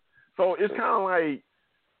going to do. So it's kind of like,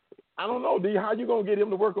 I don't know, D, how you gonna get him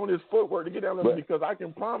to work on his footwork to get down there? Because I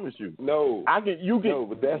can promise you, they'll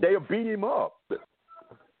beat him up.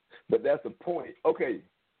 But that's the point. Okay,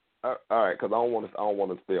 all right, because I don't want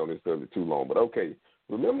to stay on this subject too long. But okay,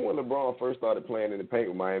 remember when LeBron first started playing in the paint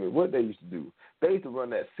with Miami? What they used to do? They used to run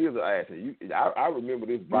that scissor action. I remember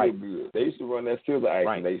this real good. They used to run that scissor action.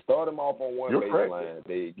 Right. They start him off on one baseline.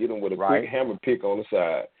 They get him with a quick hammer pick on the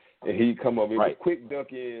side, and he come up with a quick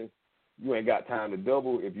dunk in. You ain't got time to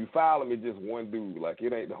double. If you foul him, it's just one dude. Like,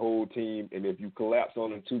 it ain't the whole team. And if you collapse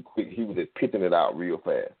on him too quick, he was just pitching it out real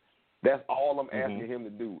fast. That's all I'm asking him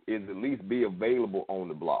to do is at least be available on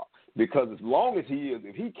the block. Because as long as he is,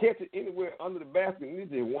 if he catches anywhere under the basket, and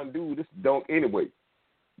it's just one dude, this dunk anyway.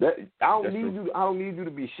 I don't need you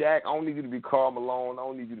to be Shaq. I don't need you to be Karl Malone. I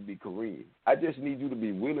don't need you to be Kareem. I just need you to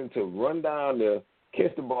be willing to run down there,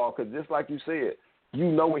 catch the ball, because just like you said, you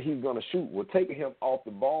know when he's going to shoot. Well, taking him off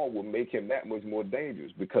the ball will make him that much more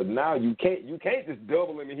dangerous because now you can't just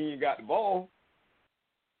double him and he ain't got the ball.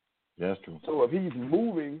 That's true. So if he's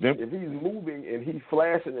moving, and he's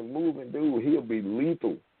flashing and moving, dude, he'll be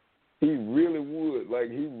lethal. He really would.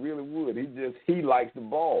 He likes the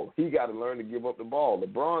ball. He got to learn to give up the ball.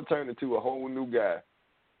 LeBron turned into a whole new guy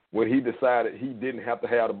when he decided he didn't have to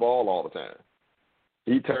have the ball all the time.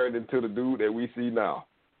 He turned into the dude that we see now.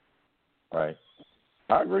 Right.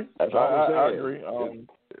 I agree. That's all I'm saying. I agree.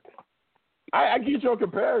 I get your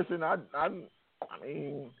comparison. I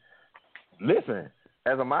mean, listen.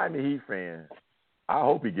 As a Miami Heat fan, I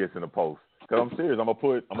hope he gets in the post. Cause I'm serious. I'm gonna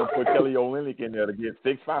put Kelly Olynyk in there to get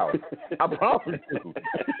 6 fouls. I promise you.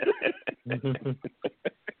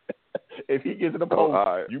 If he gets in the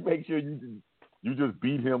post, you make sure you just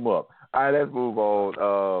beat him up. All right, let's move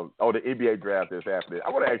on. The NBA draft is happening. I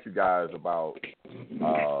want to ask you guys about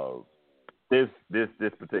this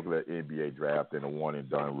particular NBA draft and the one and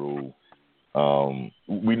done rule.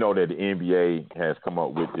 We know that the NBA has come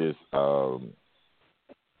up with this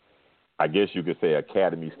I guess you could say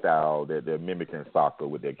academy style. They're mimicking soccer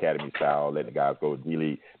with the academy style, letting the guys go to G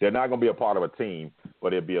League. They're not going to be a part of a team,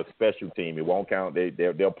 but it'll be a special team. It won't count.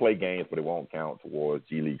 They'll play games, but it won't count towards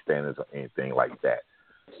G League standards or anything like that.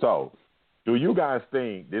 So, do you guys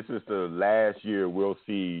think this is the last year we'll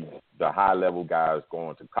see the high-level guys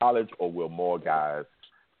going to college, or will more guys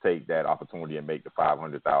take that opportunity and make the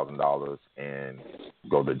 $500,000 and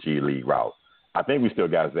go the G League route? I think we still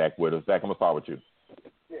got Zach with us. Zach, I'm going to start with you.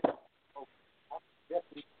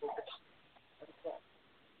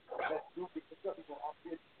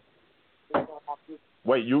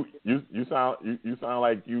 Wait, you sound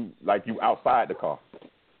like you outside the car.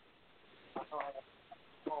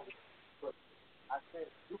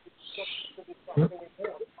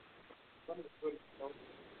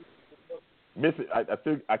 Miss it.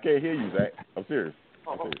 I can't hear you, Zach. I'm serious.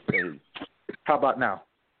 Can't hear you. How about now?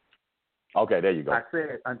 Okay, there you go. I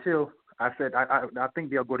think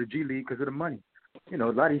they'll go to G League because of the money. You know,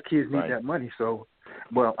 a lot of these kids need that money. So,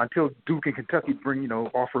 well, until Duke and Kentucky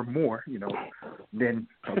offer more, then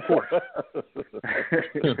of course.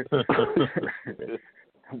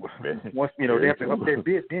 Once they have to up their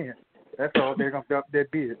bid, then that's all they're gonna up their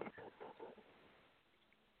bid.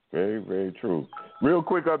 Very, very true. Real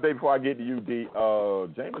quick update before I get to you, D.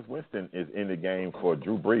 Jameis Winston is in the game for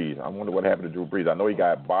Drew Brees. I wonder what happened to Drew Brees. I know he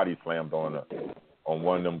got body slammed on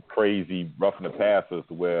one of them crazy roughing the passers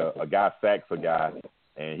where a guy sacks a guy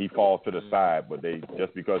and he falls to the side, but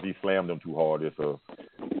just because he slammed him too hard, it's a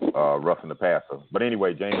roughing the passer. But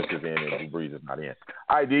anyway, Jameis is in and Drew Brees is not in.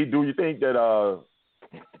 All right, D, do you think that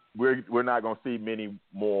we're not going to see many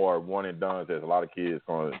more one and dones? As a lot of kids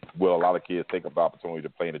take up the opportunity to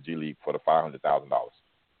play in the G League for the $500,000?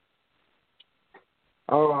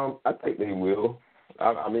 I think they will.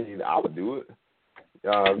 I mean, I would do it.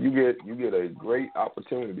 You get a great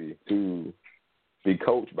opportunity to be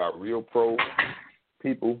coached by real pro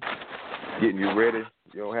people, getting you ready.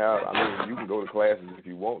 You can go to classes if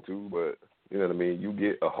you want to, but you know what I mean. You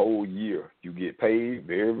get a whole year. You get paid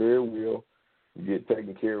very, very well. You get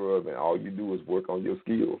taken care of, and all you do is work on your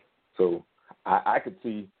skills. So I could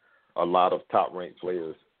see a lot of top-ranked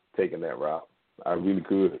players taking that route. I really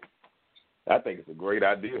could. I think it's a great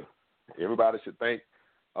idea. Everybody should thank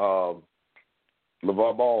LeVar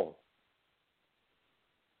Ball.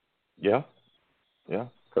 Yeah.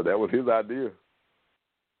 Because that was his idea.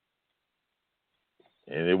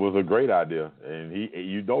 And it was a great idea. And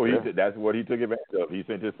that's what he took advantage of. He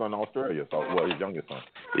sent his son to Australia. His youngest son.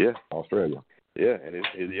 Yeah. Australia. Yeah, and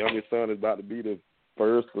his youngest son is about to be the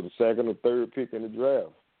first or the second or third pick in the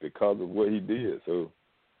draft because of what he did. So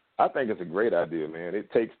I think it's a great idea, man. It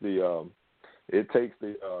takes the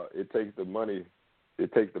money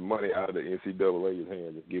out of the NCAA's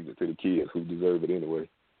hands and gives it to the kids who deserve it anyway.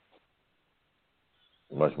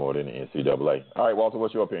 Much more than the NCAA. All right, Walter,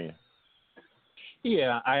 what's your opinion?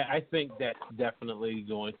 Yeah, I think that's definitely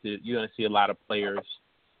you're going to see a lot of players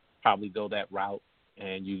probably go that route,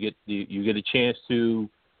 and you get a chance to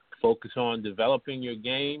focus on developing your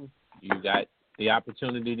game. You got the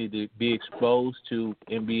opportunity to be exposed to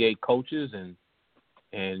NBA coaches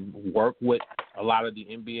and work with a lot of the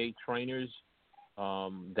NBA trainers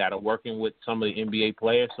that are working with some of the NBA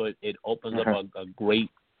players. So it opens up a great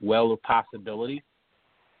well of possibility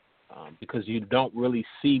because you don't really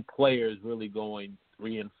see players really going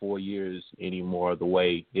 3 and 4 years anymore the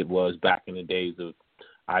way it was back in the days of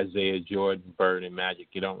Isaiah, Jordan, Bird, and Magic.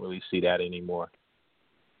 You don't really see that anymore.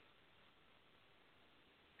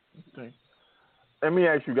 Okay. Let me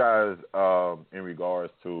ask you guys in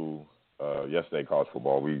regards to yesterday college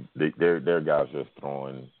football. Their guys just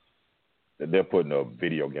throwing. They're putting up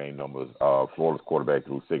video game numbers. Florida's quarterback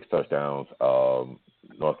threw 6 touchdowns.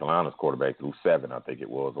 North Carolina's quarterback threw 7, I think it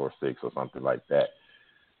was, or 6, or something like that.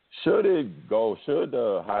 Should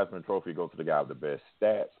the Heisman Trophy go to the guy with the best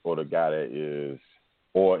stats, or the guy that is,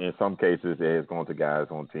 or in some cases, it's going to guys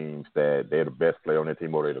on teams that they're the best player on their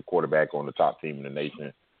team, or they're the quarterback on the top team in the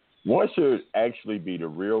nation? What should actually be the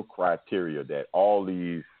real criteria that all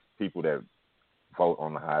these people that vote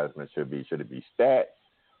on the Heisman should be? Should it be stats,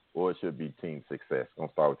 or it should be team success? I'm going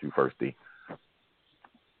to start with you first, D.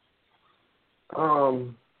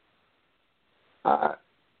 I'm kind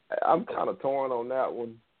of torn on that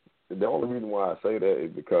one. The only reason why I say that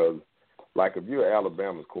is because, like, if you're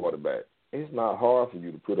Alabama's quarterback, it's not hard for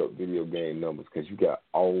you to put up video game numbers because you got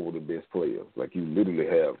all the best players. Like, you literally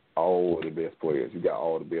have all the best players. You got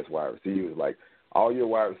all the best wide receivers. Like, all your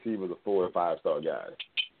wide receivers are 4- and 5-star guys.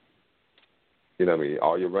 You know what I mean?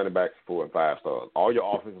 All your running backs are 4- and 5-stars. All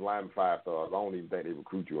your offensive linemen 5 stars. I don't even think they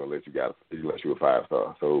recruit you unless you're a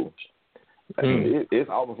 5-star. So It's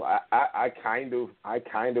almost like I kind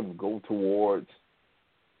of go towards,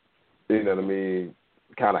 you know what I mean,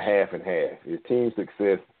 kind of half and half. It's team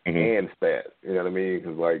success and stats. You know what I mean?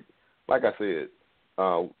 Because like I said,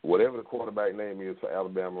 whatever the quarterback name is for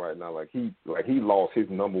Alabama right now, like he lost his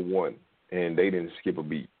number one and they didn't skip a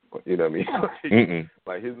beat. You know what I mean?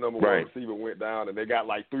 Like his number one receiver went down and they got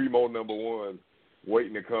like 3 more number ones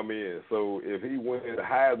waiting to come in. So if he wins the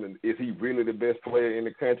Heisman, is he really the best player in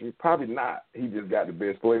the country? Probably not. He just got the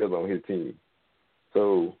best players on his team.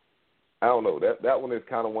 So I don't know. That one is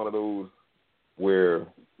kind of one of those where,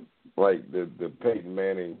 like the Peyton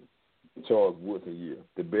Manning, Charles Woodson year,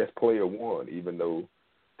 the best player won, even though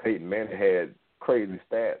Peyton Manning had crazy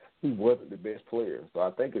stats. He wasn't the best player. So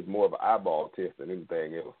I think it's more of an eyeball test than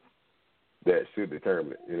anything else that should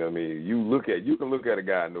determine it. You know what I mean? You can look at a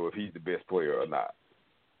guy and know if he's the best player or not.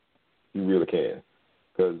 You really can.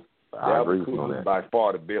 Because Dalvin Cook was by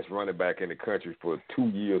far the best running back in the country for 2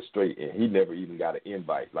 years straight, and he never even got an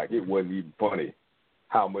invite. Like, it wasn't even funny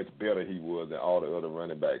how much better he was than all the other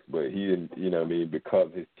running backs. But he didn't, you know what I mean,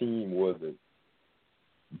 because his team wasn't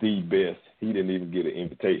the best, he didn't even get an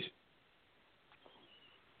invitation.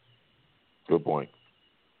 Good point.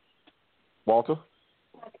 Walter?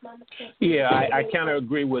 Yeah, I kind of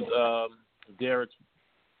agree with Derek's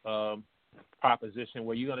proposition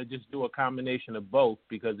where you're going to just do a combination of both,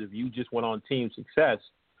 because if you just went on team success,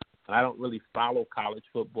 and I don't really follow college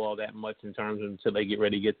football that much in terms of until they get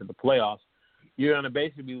ready to get to the playoffs, you're going to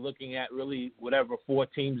basically be looking at really whatever 4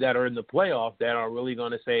 teams that are in the playoff that are really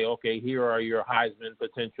going to say, okay, here are your Heisman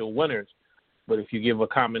potential winners. But if you give a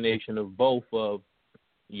combination of both of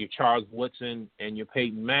your Charles Woodson and your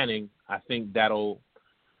Peyton Manning, I think that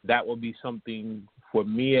will be something for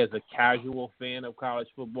me as a casual fan of college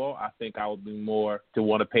football. I think I would be more to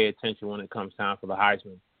want to pay attention when it comes time for the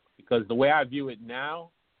Heisman. Because the way I view it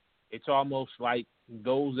now, it's almost like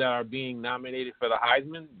those that are being nominated for the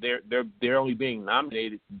Heisman, they're only being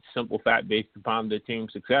nominated in simple fact based upon their team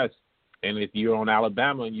success. And if you're on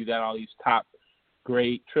Alabama and you got all these top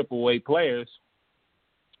great AAA players,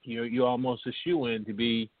 you're almost a shoo-in to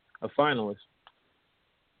be a finalist.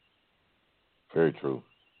 Very true.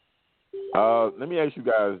 Let me ask you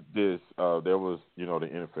guys this. There was, the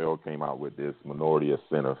NFL came out with this minority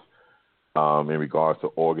incentive in regards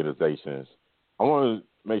to organizations. I want to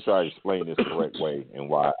make sure I explain this the correct way and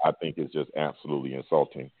why I think it's just absolutely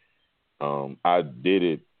insulting. I did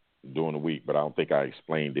it during the week, but I don't think I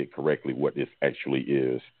explained it correctly what this actually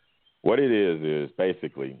is. What it is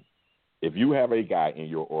basically, if you have a guy in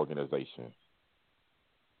your organization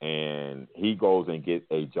and he goes and gets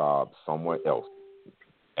a job somewhere else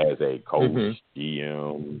as a coach,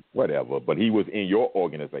 GM, whatever, but he was in your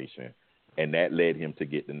organization and that led him to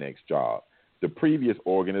get the next job, the previous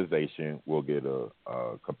organization will get a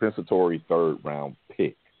compensatory 3rd-round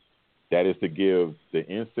pick. That is to give the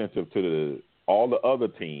incentive to all the other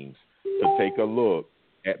teams to take a look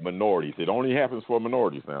at minorities. It only happens for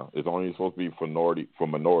minorities now. It's only supposed to be for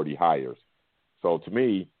minority hires. So to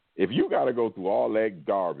me, if you got to go through all that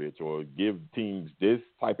garbage or give teams this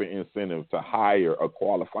type of incentive to hire a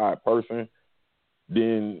qualified person,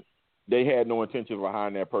 then they had no intention of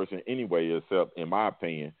hiring that person anyway, except, in my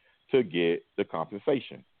opinion, to get the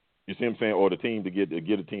compensation. You see what I'm saying? Or the team to get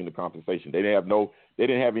a team the compensation. They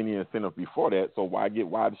didn't have any incentive before that. So why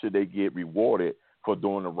should they get rewarded for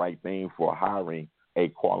doing the right thing, for hiring a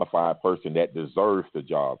qualified person that deserves the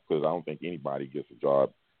job? Because I don't think anybody gets a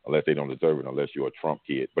job unless they don't deserve it, unless you're a Trump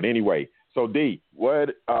kid. But anyway, so D, what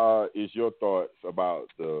is your thoughts about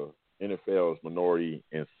the NFL's minority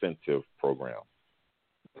incentive program?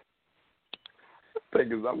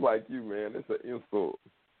 Because I'm like you, man. It's an insult.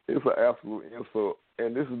 It's an absolute insult.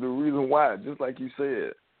 And this is the reason why, just like you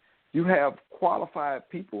said, you have qualified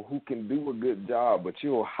people who can do a good job, but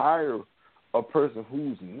you'll hire a person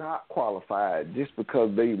who's not qualified just because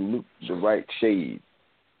they look the right shade.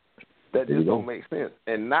 That just don't make sense.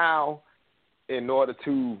 And now, in order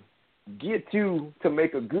to get you to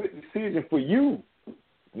make a good decision for you,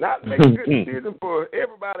 not make a good decision for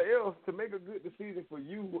everybody else, to make a good decision for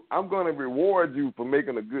you, I'm going to reward you for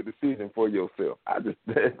making a good decision for yourself. That's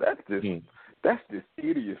just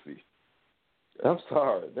idiocy. I'm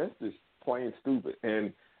sorry. That's just plain stupid.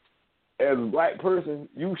 And as a black person,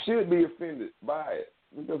 you should be offended by it,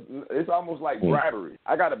 because it's almost like bribery.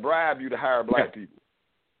 I got to bribe you to hire black people.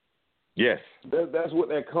 Yes. That's what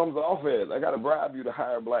that comes off as. I got to bribe you to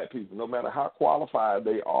hire black people, no matter how qualified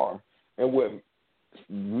they are. And what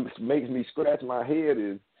makes me scratch my head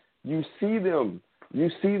is you see them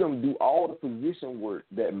do all the position work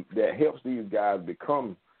that helps these guys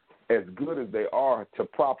become as good as they are to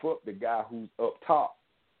prop up the guy who's up top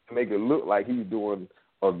make it look like he's doing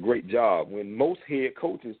a great job when most head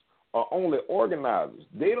coaches are only organizers.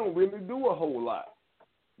 They don't really do a whole lot.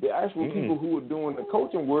 The actual people who are doing the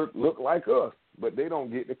coaching work look like us, but they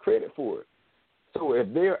don't get the credit for it. So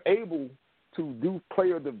if they're able to do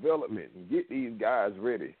player development and get these guys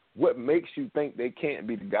ready, what makes you think they can't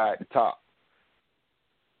be the guy at the top?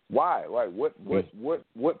 Why? Like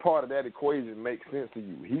what part of that equation makes sense to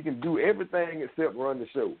you? He can do everything except run the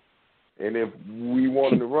show. And if we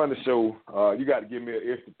want him to run the show, you got to give me an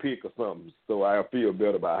extra pick or something so I feel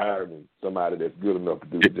better about hiring somebody that's good enough to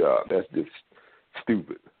do the job. That's just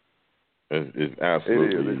stupid. It's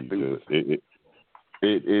absolutely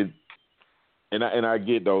and I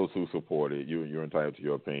get those who support it. You're entitled to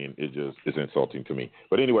your opinion. It's insulting to me.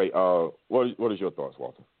 But anyway, what is your thoughts,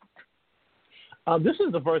 Walter? This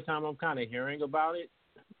is the first time I'm kind of hearing about it.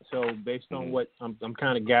 So based on what I'm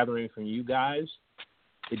kind of gathering from you guys,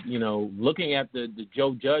 looking at the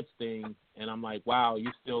Joe Judge thing, and I'm like, wow, you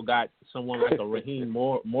still got someone like a Raheem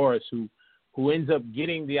Morris who ends up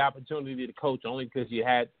getting the opportunity to coach only because you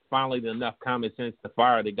had finally enough common sense to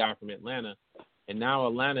fire the guy from Atlanta. And now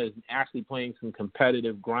Atlanta is actually playing some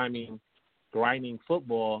competitive, grinding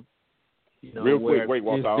football. Real quick, wait,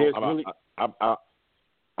 Walter.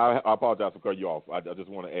 I apologize for cutting you off. I just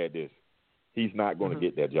want to add this. He's not going to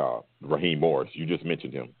get that job, Raheem Morris. You just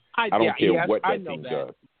mentioned him. I don't care what that team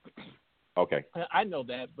does. Okay. I know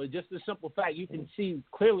that, but just the simple fact, you can see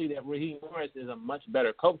clearly that Raheem Morris is a much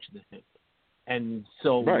better coach than him. And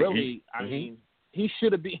so, really, I mean, he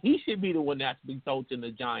should be the one that's been coaching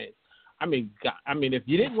the Giants. I mean, if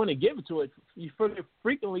you didn't want to give it to it, you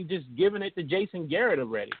frequently just giving it to Jason Garrett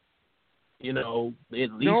already. At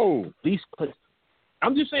least put.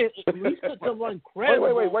 I'm just saying, at least put someone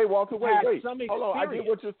credible. Wait, Walter, wait. Hold on, I get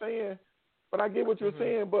what you're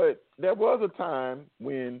saying, but there was a time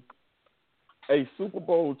when a Super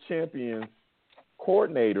Bowl champion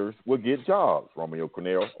coordinators would get jobs. Romeo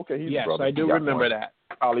Cornell, okay, he's a brother. Yes, I do remember that.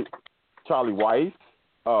 Charlie Weiss,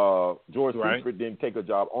 George Seifert didn't take a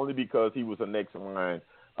job only because he was the next in line,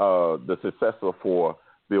 the successor for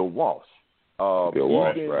Bill Walsh.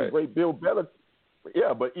 The great Bill Belichick.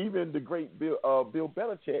 Yeah, but even the great Bill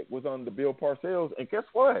Belichick was under Bill Parcells, and guess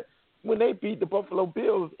what? When they beat the Buffalo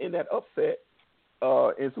Bills in that upset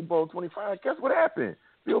in Super Bowl 25, guess what happened?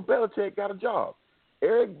 Bill Belichick got a job.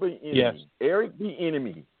 Eric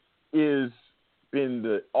Bieniemy is been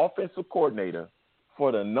the offensive coordinator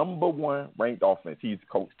for the number one ranked offense. He's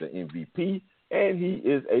coached the MVP, and he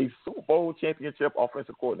is a Super Bowl championship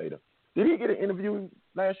offensive coordinator. Did he get an interview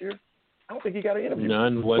last year? I don't think he got an interview.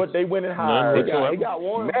 None. But they went and hired. He got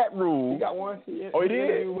one. Matt Rule. He got one. He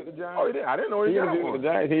did. With the Giants. Oh, he did. I didn't know he got one. With the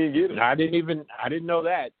Giants. He didn't get it. I didn't know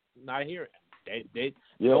that. Not here.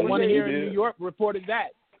 No one here in New York reported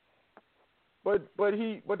that. But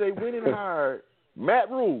they went and hired Matt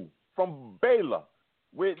Rule from Baylor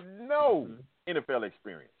with no NFL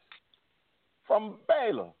experience. From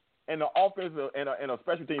Baylor, and the offensive and a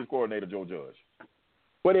special teams coordinator, Joe Judge.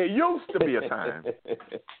 But it used to be a time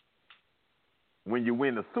when you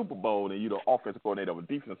win the Super Bowl and you're the offensive coordinator or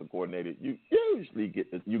defensive coordinator, you usually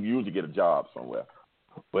get a job somewhere.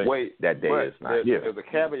 But that day is not here. There's a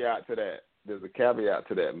caveat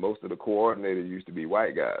to that. Most of the coordinators used to be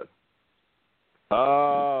white guys.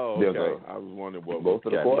 Oh, okay. I was wondering what most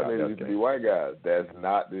of the coordinators used to be white guys. That's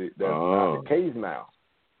not the case now.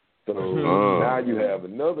 So now you have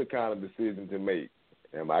another kind of decision to make.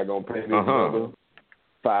 Am I going to pay this another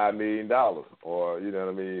 $5 million, or you know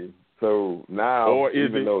what I mean? So now, or is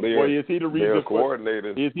he the reason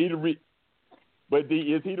coordinator? Is he the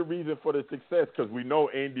reason for the success? Because we know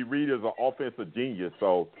Andy Reid is an offensive genius.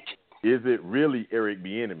 So, is it really Eric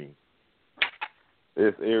Bieniemy?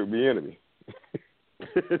 It's Eric Bieniemy.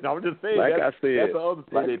 I'm just saying. That's the other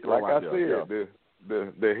thing they throw out there.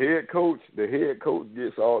 The head coach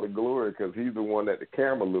gets all the glory because he's the one that the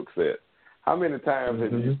camera looks at. How many times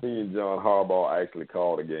have you seen John Harbaugh actually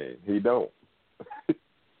call the game? He don't.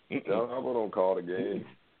 John Harbaugh don't call the game.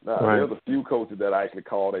 There's a few coaches that actually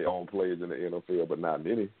call their own plays in the NFL, but not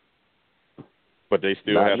many. But they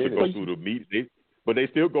still have to go through the meetings. But they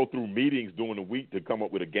still go through meetings during the week to come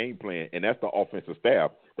up with a game plan, and that's the offensive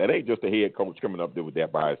staff. That ain't just the head coach coming up there with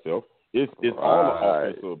that by itself. It's all the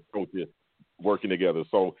offensive coaches working together.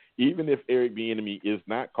 So even if Eric Bieniemy is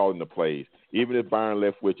not calling the plays, even if Byron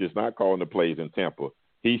Leftwich is not calling the plays in Tampa,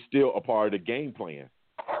 he's still a part of the game plan.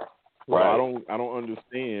 Right. So I don't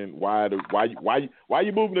understand why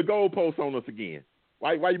you moving the goalposts on us again?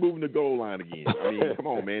 Why you moving the goal line again? I mean, come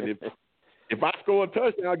on, man. If I score a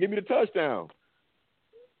touchdown, give me the touchdown.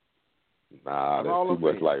 Nah, that's too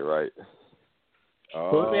much like right.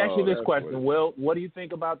 So let me ask you this question, Will. What do you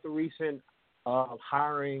think about the recent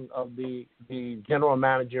hiring of the general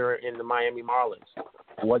manager in the Miami Marlins?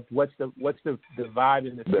 What's the vibe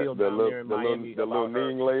in the field down there in Miami? The little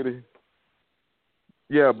mean lady.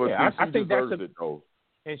 Yeah, but I she think deserves it though.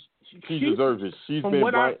 And she deserves it. She's been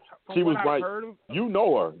right. She was right. You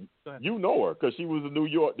know her. You know her because she was a New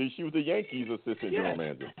York. She was the Yankees assistant general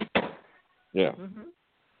manager. Yeah. Mm-hmm.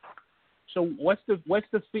 So what's the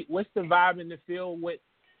vibe in the field with,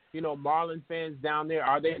 Marlin fans down there?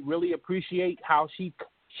 Are they really appreciate how she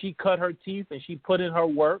cut her teeth and she put in her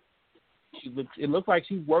work? It looks like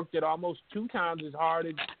she worked it almost 2 times as hard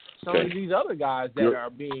as some of these other guys that are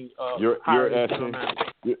being hired as general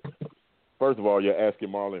managers. First of all, you're asking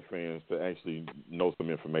Marlin fans to actually know some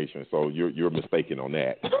information, so you're mistaken on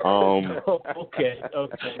that. Okay.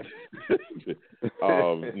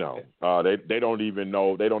 No, they don't even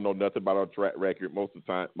know. They don't know nothing about our track record most of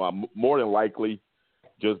the time. More than likely,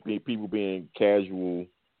 just people being casual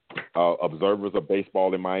observers of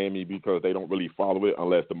baseball in Miami because they don't really follow it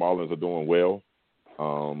unless the Marlins are doing well.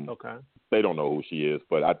 Okay. They don't know who she is,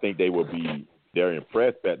 but I think they're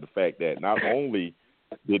impressed at the fact that not only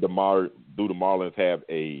do the Marlins have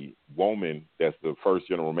a woman that's the first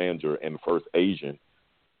general manager and the first Asian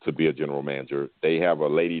to be a general manager, they have a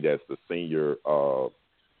lady that's the senior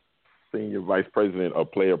vice president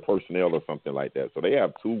of player personnel or something like that. So they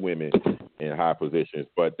have 2 women in high positions,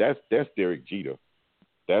 but that's Derek Jeter.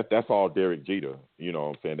 That's all Derek Jeter. You know what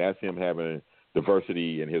I'm saying? That's him having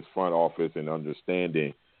diversity in his front office and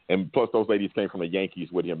understanding. And plus, those ladies came from the Yankees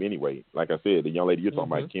with him anyway. Like I said, the young lady you're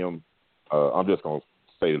talking about, Kim, I'm just going to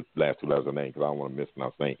say the last 2 letters of her name because I don't want to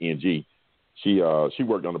mispronounce her name, NG. She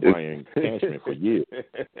worked under Brian Cashman for years.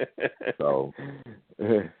 So,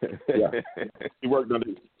 yeah. She worked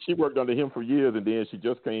under him for years, and then she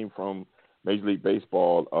just came from Major League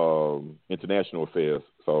Baseball International Affairs.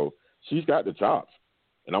 So she's got the chops.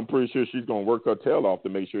 And I'm pretty sure she's going to work her tail off to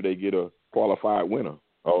make sure they get a qualified winner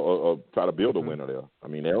or try to build a winner there. I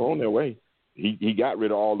mean, they're on their way. He got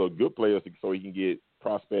rid of all the good players so he can get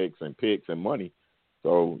prospects and picks and money.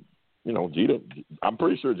 So, Jeter, I'm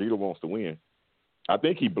pretty sure Jeter wants to win. I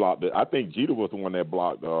think he blocked it. I think Jeter was the one that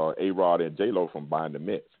blocked A-Rod and J-Lo from buying the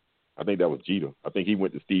Mets. I think that was Jeter. I think he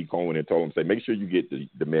went to Steve Cohen and told him, say, make sure you get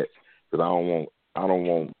the Mets because I don't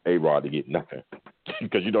want A-Rod to get nothing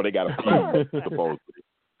because they got a few supposedly.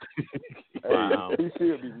 Wow. He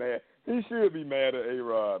should be mad. He should be mad at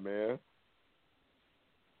A-Rod, man.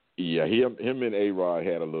 Yeah, him and A-Rod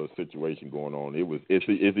had a little situation going on.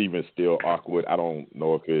 It's even still awkward. I don't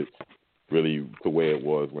know if it's really the way it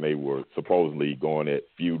was when they were supposedly going at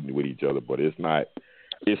feuding with each other, but it's not.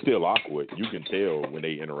 It's still awkward. You can tell when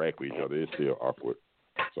they interact with each other. It's still awkward.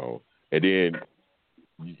 So, and then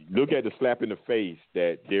look at the slap in the face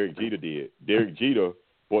that Derek Jeter did. Derek Jeter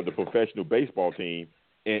bought the professional baseball team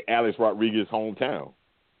in Alex Rodriguez's hometown.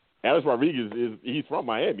 Alex Rodriguez he's from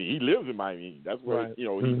Miami. He lives in Miami. That's where he's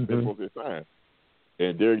been supposed to sign.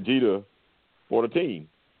 And Derek Jeter bought a team.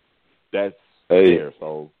 That's there.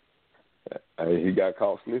 So he got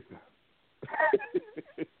caught slipping.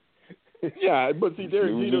 Yeah, but see,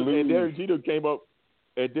 Derek Jeter came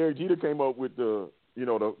up with the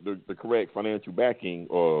correct financial backing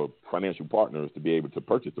or financial partners to be able to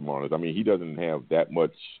purchase the Marlins. I mean, he doesn't have that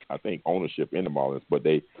much, I think, ownership in the Marlins, but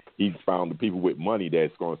he found the people with money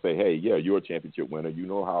that's going to say, hey, yeah, you're a championship winner. You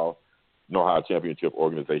know how a championship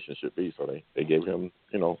organization should be. So they gave him,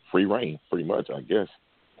 free reign, pretty much, I guess.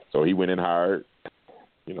 So he went and hired.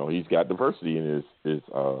 He's got diversity in his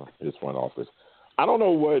front office. I don't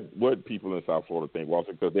know what people in South Florida think,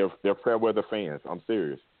 Walter, because they're fair weather fans. I'm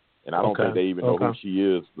serious. And I don't think they even know who she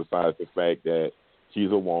is besides the fact that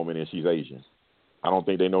she's a woman and she's Asian. I don't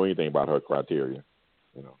think they know anything about her criteria.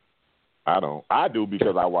 I don't. I do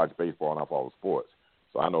because I watch baseball and I follow sports.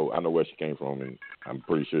 So I know where she came from, and I'm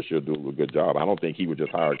pretty sure she'll do a good job. I don't think he would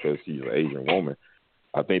just hire her because she's an Asian woman.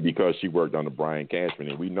 I think because she worked under Brian Cashman,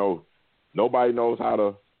 and we know nobody knows how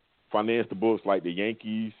to finance the books like the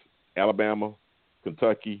Yankees, Alabama,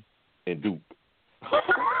 Kentucky, and Duke.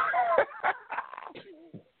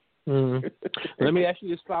 Let me ask you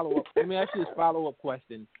this follow-up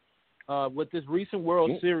question. With this recent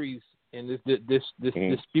World Series and this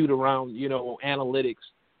dispute around analytics,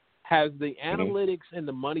 has the analytics and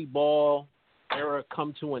the Moneyball era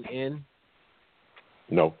come to an end?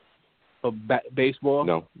 No. Of baseball?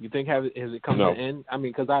 No. You think has it come to an end? I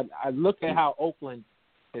mean, because I look at how Oakland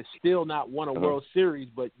has still not won a World Series,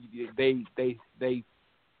 but they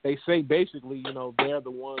say basically they're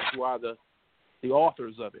the ones who are the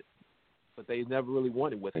authors of it, but they never really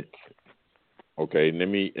won it with it. Okay, let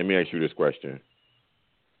me ask you this question.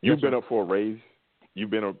 You've been up for a raise you've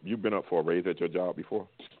been up for a raise at your job before?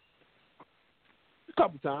 A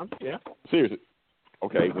couple times, yeah. Seriously.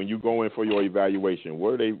 Okay, when you go in for your evaluation,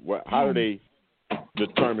 how do they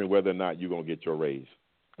determine whether or not you're gonna get your raise?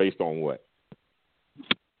 Based on what?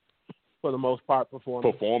 For the most part,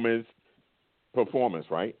 performance. Performance,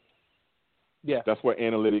 right? Yeah. That's what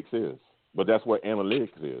analytics is. But that's what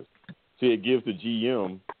analytics is. See, it gives the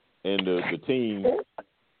GM and the team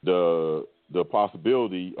the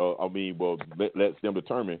possibility. Lets them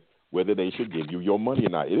determine whether they should give you your money or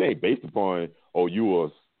not. It ain't based upon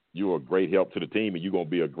you're a great help to the team and you're gonna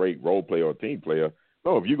be a great role player or team player.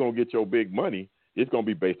 No, if you're gonna get your big money, it's gonna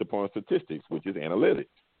be based upon statistics, which is analytics.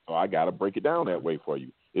 So I gotta break it down that way for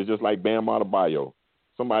you. It's just like Bam Adebayo.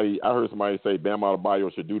 I heard somebody say Bam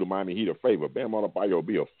Adebayo should do the Miami Heat a favor. Bam Adebayo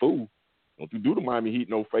be a fool. Don't you do the Miami Heat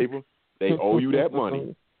no favor. They owe you that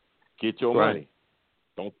money. Get your money.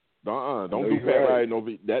 Don't do Pat Riley no.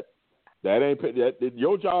 That ain't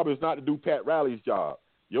your job is not to do Pat Riley's job.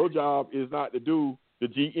 Your job is not to do the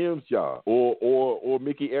GM's job or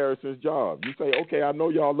Mickey Arison's job. You say, okay, I know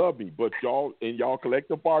y'all love me, but y'all in y'all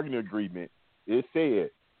collective bargaining agreement, it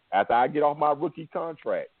said after I get off my rookie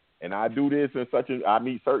contract and I do this and I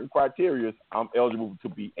meet certain criteria, I'm eligible to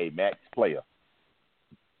be a max player.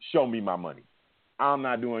 Show me my money. I'm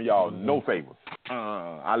not doing y'all no favors.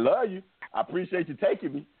 I love you. I appreciate you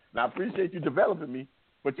taking me, and I appreciate you developing me,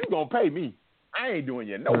 but you going to pay me. I ain't doing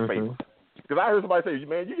you no favors. Because I heard somebody say,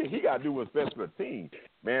 man, he got to do what's best for the team.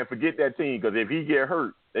 Man, forget that team, because if he get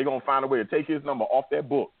hurt, they going to find a way to take his number off that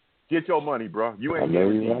book. Get your money, bro. You ain't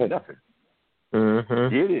getting nothing.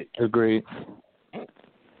 Get it. Agreed.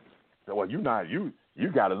 So, well, you got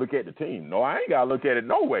to look at the team. No, I ain't got to look at it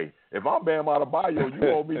no way. If I'm Bam Adebayo, you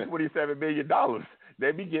owe me $27 million.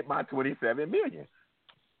 Let me get my $27 million.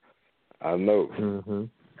 I know.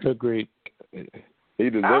 Agreed. He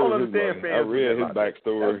deserves I don't understand his money. fans. I read his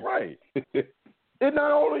backstory. That's right. It's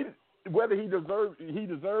not only whether he deserves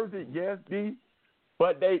it, yes, D,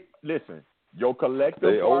 but listen, your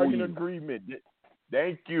collective bargaining agreement,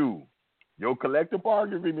 thank you. Your collective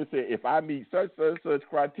bargaining agreement said if I meet such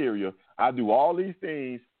criteria, I do all these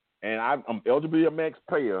things, and I'm eligible to be a max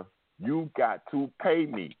player, you got to pay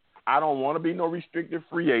me. I don't want to be no restricted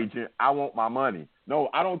free agent. I want my money. No,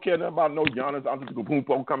 I don't care nothing about no Giannis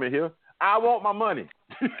Antetokounmpo coming here. I want my money.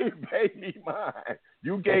 Pay me mine.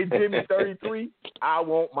 You gave Jimmy 33. I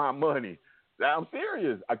want my money. I'm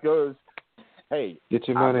serious because, hey, get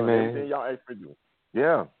your money, man. Y'all ask for you.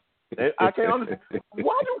 Yeah, I can't understand.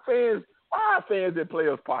 Why are fans in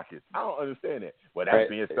players' pockets? I don't understand that. Well, that's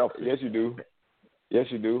being selfish. Yes, you do. Yes,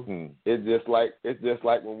 you do. It's just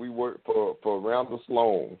like when we work for Randall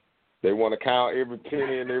Sloan. They want to count every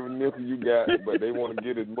penny and every nickel you got, but they want to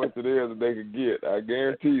get as much of theirs as they could get. I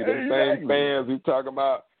guarantee you, them same fans who talk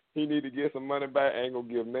about he need to get some money back ain't gonna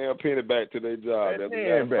give a penny back to their job. That's a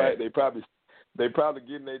matter of fact, they probably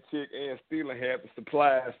getting their check and stealing half the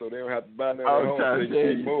supplies, so they don't have to buy nothing at home. So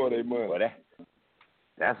they keep more of their money. Well,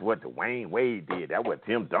 that's what Dwayne Wade did. That's what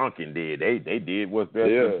Tim Duncan did. They did what's best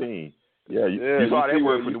for the team. Yeah, you saw that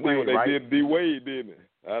work for Dwayne, right? They did D Wade, didn't it?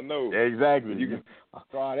 I know. Exactly.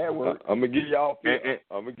 Saw that work. I'm gonna give y'all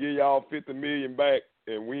 $50 million back,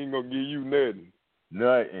 and we ain't gonna give you nothing.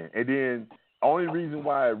 Nothing. And then only reason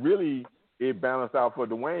why it balanced out for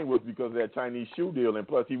Dwayne was because of that Chinese shoe deal, and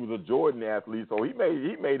plus he was a Jordan athlete, so he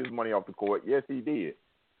made his money off the court. Yes, he did.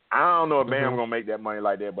 I don't know if Bam gonna make that money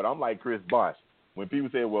like that, but I'm like Chris Bosh. When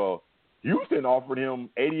people say, "Well, Houston offered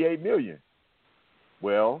him $88 million,"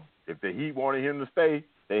 well, if the Heat wanted him to stay,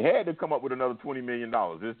 they had to come up with another $20 million.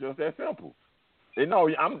 It's just that simple. I know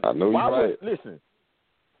you're right. Listen,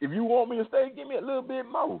 if you want me to stay, give me a little bit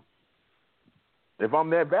more. If I'm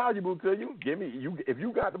that valuable to you, if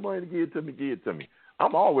you got the money to give it to me, give it to me.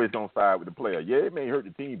 I'm always on side with the player. Yeah, it may hurt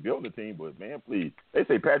the team, build the team, but, man, please. They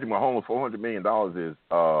say Patrick Mahomes, $400 million is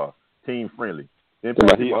team friendly. Then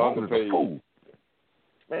Patrick Mahomes is a fool.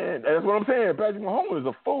 Man, that's what I'm saying. Patrick Mahomes is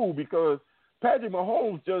a fool because Patrick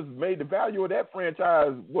Mahomes just made the value of that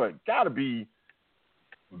franchise, got to be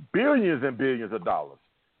billions and billions of dollars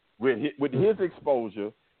with his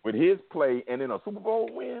exposure, with his play, and then a Super Bowl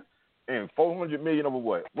win, and $400 million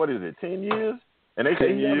over what is it, 10 years? And they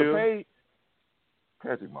say he underpaid.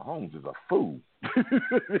 Patrick Mahomes is a fool.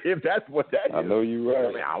 If that's what that is. I know you're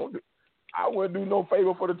right. I mean, I wouldn't do no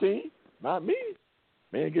favor for the team. Not me.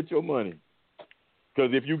 Man, get your money.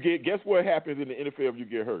 Because guess what happens in the NFL if you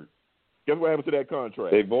get hurt? Guess what happens to that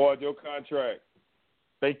contract? They void your contract.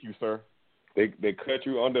 Thank you, sir. They cut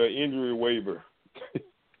you under an injury waiver.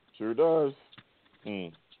 Sure does.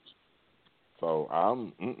 So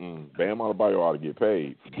Bam Adebayo ought to get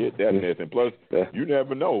paid. Forget that mess. And plus, you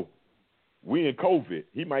never know. we in COVID.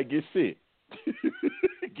 He might get sick.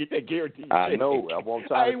 Get that guarantee. I know. I won't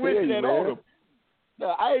try to tell you, man. On him.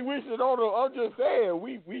 No, I ain't wishing it on him. I'm just saying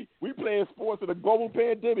we playing sports in a global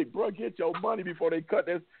pandemic, bro. Get your money before they cut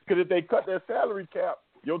that. Because if they cut that salary cap,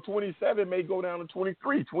 your 27 may go down to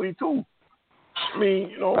 23, 22. I mean,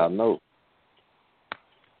 you know. I know.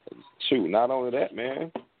 Shoot, not only that,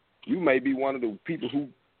 man. You may be one of the people who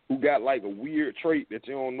got like a weird trait that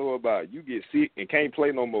you don't know about. You get sick and can't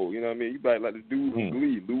play no more. You know what I mean? You might like the dude who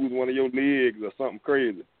lose one of your legs or something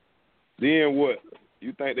crazy. Then what?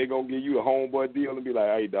 You think they're going to give you a homeboy deal and be like,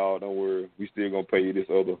 hey, dog, don't worry. We still going to pay you this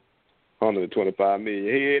other $125 million.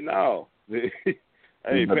 Hey, no.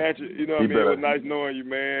 Hey, Patrick, you know what I mean? It was nice knowing you,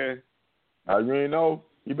 man. You ain't know?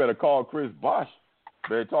 You better call Chris Bosh.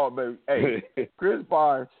 Better talk, baby. Hey, Chris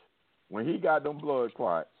Bosh, when he got them blood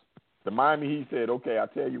clots, the Miami, he said, okay, I'll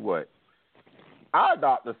tell you what. Our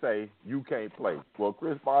doctor say you can't play. Well,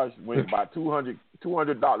 Chris Bosh went by $200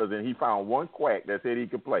 and he found one quack that said he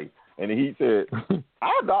could play. And he said,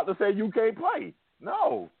 our doctor said you can't play.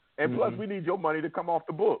 No. And plus, we need your money to come off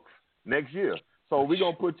the books next year. So we're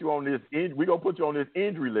gonna put you on this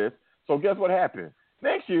injury list. So guess what happens?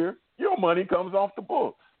 Next year, your money comes off the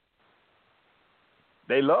books.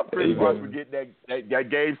 They love Chris Bosh for getting that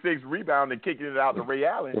Game 6 rebound and kicking it out to Ray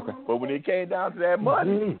Allen. But when it came down to that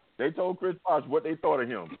money, they told Chris Bosh what they thought of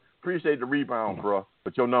him. Appreciate the rebound, bro,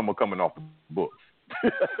 but your number coming off the books.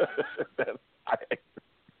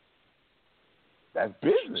 That's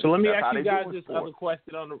business. So let me That's ask you guys this other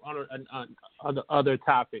question on the other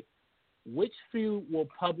topic. Which feud will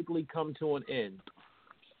publicly come to an end?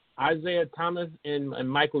 Isaiah Thomas and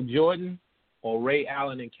Michael Jordan, or Ray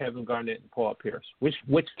Allen and Kevin Garnett and Paul Pierce? Which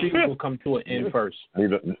feud will come to an end first?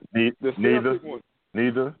 Neither.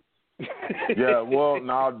 Yeah, well,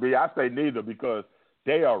 no, I say neither because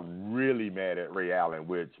they are really mad at Ray Allen,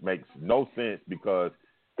 which makes no sense because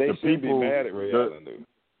they should be mad at Ray Allen, dude.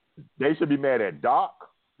 They should be mad at Doc.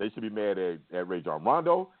 They should be mad at Ray John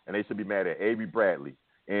Rondo, and they should be mad at Avery Bradley.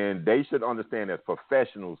 And they should understand as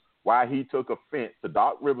professionals why he took offense to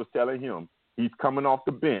Doc Rivers telling him he's coming off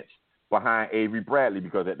the bench behind Avery Bradley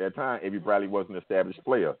because at that time Avery Bradley was an established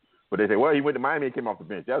player. But they say, well, he went to Miami and came off the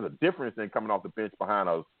bench. There's a difference than coming off the bench behind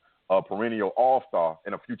a perennial all-star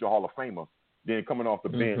and a future Hall of Famer than coming off the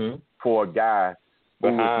bench for a guy who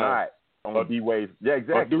is not on the D-Wave. Yeah,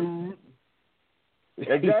 exactly. Dude.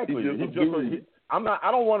 Exactly.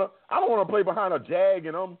 I don't want to play behind a Jag,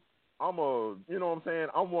 and I'm you know what I'm saying?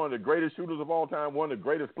 I'm one of the greatest shooters of all time, one of the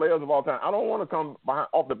greatest players of all time. I don't want to come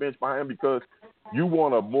off the bench behind him because you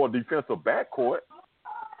want a more defensive backcourt.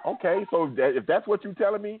 Okay, so if that's what you're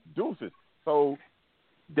telling me, deuces. So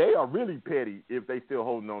they are really petty if they still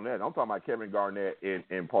holding on that. I'm talking about Kevin Garnett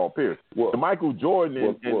and Paul Pierce. The Michael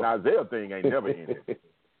Jordan and Isaiah thing ain't never ended.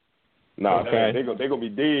 No, they're gonna be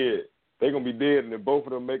dead. They're gonna be dead, and then both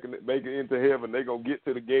of them make it into heaven. They're gonna get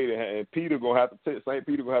to the gate, and St. Peter gonna have to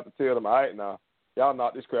tell them, all right, now y'all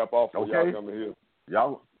knock this crap off before y'all come in here.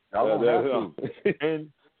 Y'all gonna have to.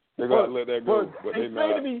 And they're gonna let that go. But they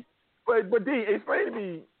explain to me. But D, explain to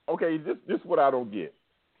me. Okay, this is what I don't get.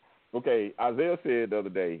 Okay, Isaiah said the other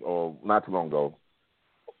day, or not too long ago,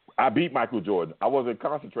 I beat Michael Jordan. I wasn't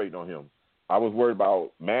concentrating on him. I was worried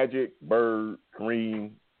about Magic, Bird,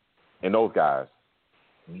 Kareem, and those guys.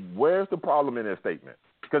 Where's the problem in that statement?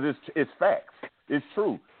 Because it's facts. It's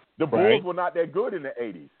true. The Bulls were not that good in the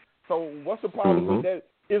 80s. So what's the problem with that?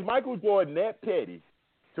 Is Michael Jordan that petty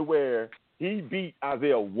to where he beat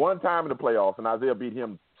Isaiah one time in the playoffs and Isaiah beat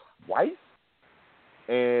him twice?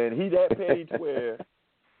 And he that petty to where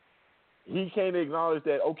he can't acknowledge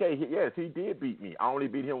that, okay, yes, he did beat me. I only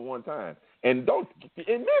beat him one time. And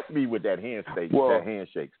miss me with that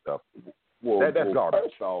handshake stuff. That's garbage.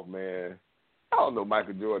 First off, man, I don't know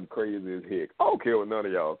Michael Jordan crazy as heck. I don't care what none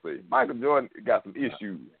of y'all say. Michael Jordan got some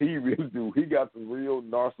issues. He really do. He got some real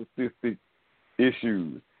narcissistic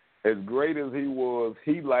issues. As great as he was,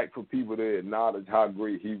 he liked for people to acknowledge how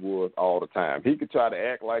great he was all the time. He could try to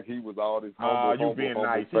act like he was all this humble. You being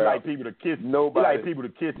nice. He like people to kiss. Nobody. He like people to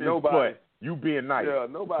kiss his butt. You being nice. Yeah,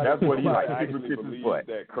 nobody. That's what he likes. People to kiss his butt.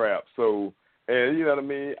 That crap. So, and you know what I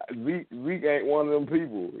mean? Zeke ain't one of them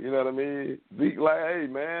people. You know what I mean? Zeke like, hey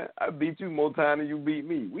man, I beat you more times than you beat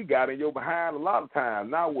me. We got in your behind a lot of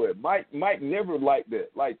times. Now what? Mike never liked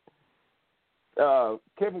that. Like.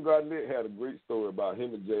 Kevin Garnett had a great story about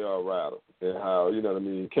him and J.R. Ryder and how, you know what I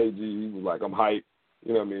mean, KG, he was like, I'm hyped,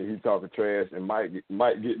 you know what I mean, he talking trash, and Mike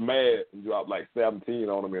get mad and drop like 17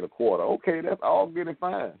 on him in a quarter. Okay, that's all good and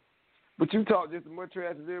fine. But you talk just as much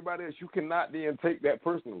trash as everybody else, you cannot then take that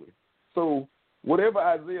personally. So whatever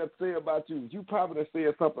Isaiah said about you, you probably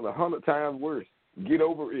said something 100 times worse. Get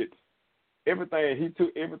over it. everything. He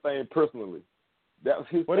took everything personally. That was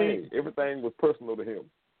his thing. Everything was personal to him.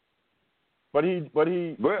 But he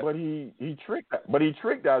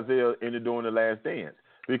tricked Isaiah into doing the Last Dance,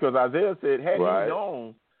 because Isaiah said had he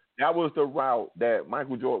known that was the route that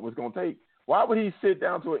Michael Jordan was going to take, why would he sit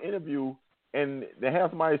down to an interview and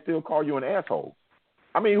have somebody still call you an asshole?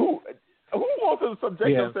 I mean, who wants to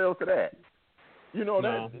subject themselves to that? You know,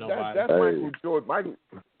 that's Michael Jordan.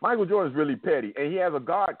 Michael Jordan's really petty, and he has a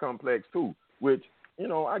God complex too, which, you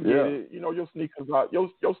know, I get it. You know, your sneakers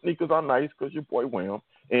are nice because your boy wear them.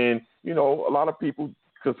 And, you know, a lot of people,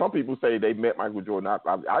 because some people say they met Michael Jordan.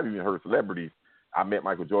 I've even heard celebrities, I met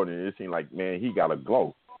Michael Jordan, and it seemed like, man, he got a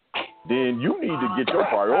glow. Then you need to get your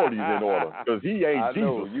priorities in order, because he ain't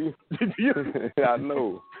Jesus. I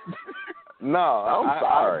know. No, I'm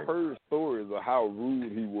sorry. I've heard stories of how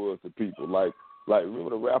rude he was to people. Like remember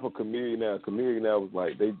the rapper Chameleon? Chameleon was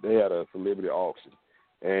like, they had a celebrity auction,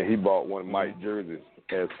 and he bought one of Mike's jerseys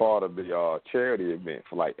as part of the charity event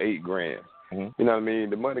for like $8,000. You know what I mean?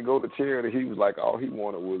 The money go to charity. He was like, all he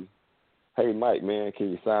wanted was, hey, Mike, man, can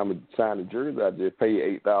you sign the jersey I just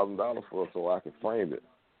paid $8,000 for so I can frame it?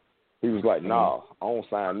 He was like, nah, I don't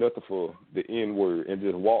sign nothing for the N-word, and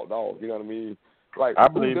just walked off. You know what I mean? Like,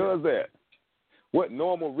 who does that? What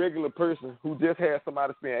normal, regular person who just had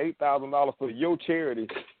somebody spend $8,000 for your charity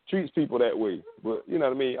treats people that way? But you know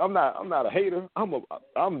what I mean? I'm not a hater. I'm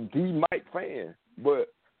the Mike fan, but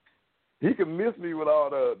he can miss me with all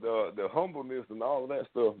the humbleness and all of that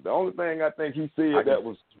stuff. The only thing I think he said that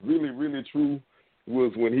was really, really true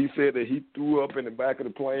was when he said that he threw up in the back of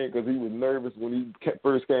the plane because he was nervous when he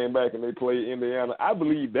first came back and they played Indiana. I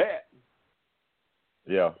believe that.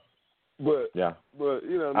 Yeah. But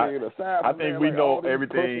you know what I mean? Aside from I think we know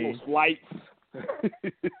everything.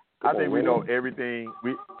 I think we know everything.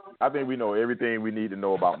 I think we know everything we need to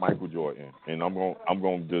know about Michael Jordan, and I'm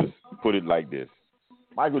going to just put it like this: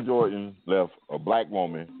 Michael Jordan left a black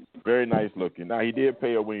woman, very nice looking. Now he did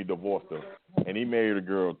pay her when he divorced her, and he married a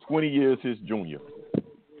girl 20 years his junior.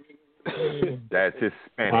 That's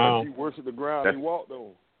Hispanic. Wow. He worshipped the ground he walked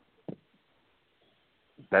on.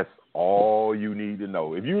 That's all you need to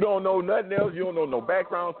know. If you don't know nothing else, you don't know no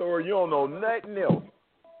background story, you don't know nothing else.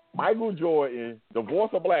 Michael Jordan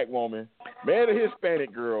divorced a black woman, married a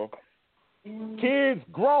Hispanic girl, kids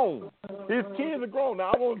grown. His kids are grown.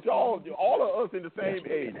 Now, I want y'all, all of us in the same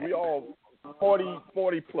age, we all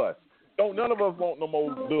 40 plus. None of us want no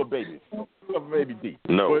more little babies. Maybe D.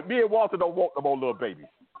 No. But me and Walter don't want no more little babies.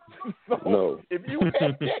 So if you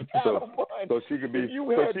had that kind of money, so she could be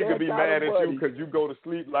mad at you because you go to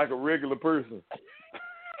sleep like a regular person.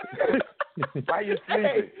 Why you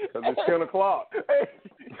sleeping? Because it's 10 o'clock.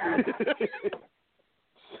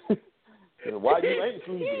 Why you ain't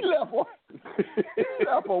sleeping? He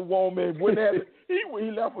left a woman.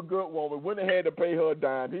 He left a good woman. Wouldn't have had to pay her a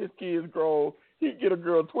dime. His kids grown. He get a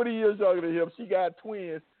girl 20 years younger than him. She got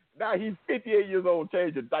twins. Now he's 58 years old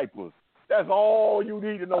changing diapers. That's all you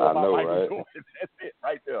need to know about Michael Jordan. That's it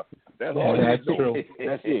right there. That's all you need to know.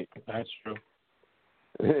 That's it. That's true.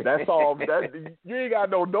 That's all. You ain't got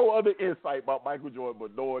no other insight about Michael Jordan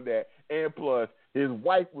but knowing that. And plus, his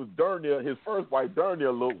wife was his first wife darn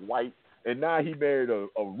near looked white, and now he married a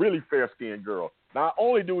really fair-skinned girl. Not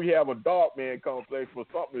only do we have a dark man complex, but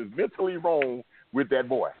something is mentally wrong with that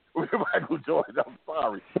boy, with Michael Jordan. I'm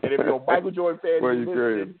sorry. And if you're a Michael Jordan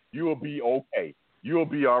fan, you will be okay. You'll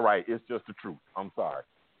be all right. It's just the truth. I'm sorry.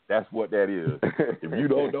 That's what that is. If you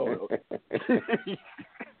don't know.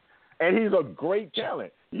 And he's a great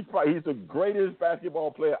talent. He's the greatest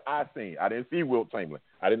basketball player I've seen. I didn't see Wilt Chamberlain.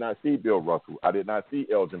 I did not see Bill Russell. I did not see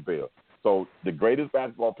Elgin Baylor. So the greatest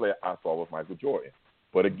basketball player I saw was Michael Jordan.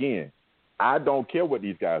 But again, I don't care what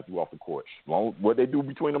these guys do off the court. What they do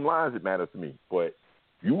between them lines, it matters to me. But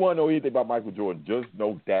if you want to know anything about Michael Jordan, just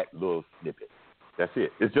know that little snippet. That's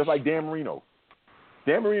it. It's just like Dan Marino.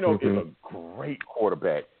 Dan Marino is a great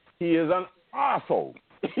quarterback. He is an asshole.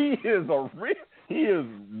 He is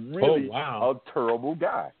really a terrible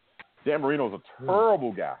guy. Dan Marino's a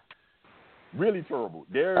terrible guy. Really terrible.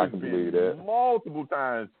 There have been multiple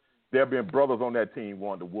times there have been brothers on that team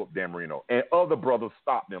wanting to whoop Dan Marino. And other brothers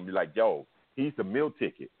stop them and be like, yo, he's the meal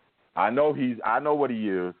ticket. I know what he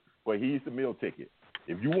is, but he's the meal ticket.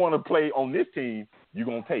 If you want to play on this team, you're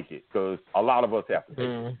going to take it because a lot of us have to take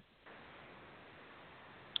it.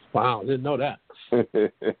 Wow, didn't know that.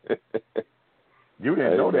 You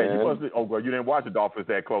didn't know that. You must. You didn't watch the Dolphins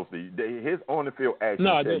that closely. His on the field action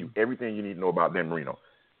tell you everything you need to know about Dan Marino.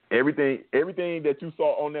 Everything that you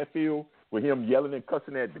saw on that field with him yelling and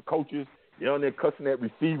cussing at the coaches, yelling and cussing at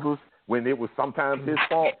receivers when it was sometimes his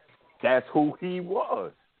fault. That's who he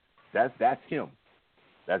was. That's him.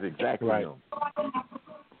 That's exactly right. him.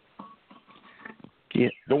 Yeah.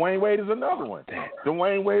 Dwayne Wade is another one.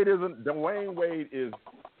 Dwayne Wade is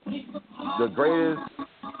the greatest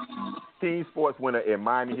team sports winner in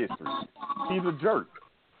Miami history. He's a jerk.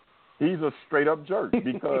 He's a straight up jerk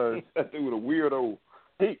because that dude a weirdo.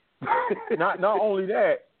 He not only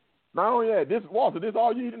that. This Walter, this is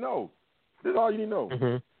all you need to know.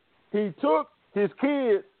 Mm-hmm. He took his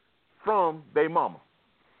kids from their mama.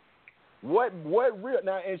 What real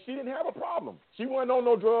now? And she didn't have a problem. She wasn't on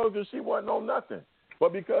no drugs and she wasn't on nothing.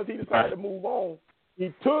 But because he decided to move on,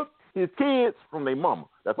 he took his kids from their mama.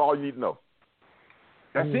 That's all you need to know.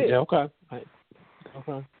 That's it. Yeah, okay.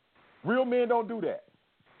 Real men don't do that.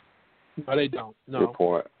 No, they don't. No. Good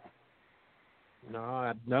point.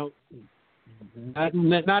 No.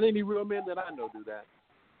 Not any real men that I know do that.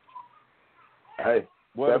 Hey,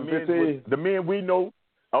 well, the men we know.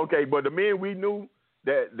 Okay, but the men we knew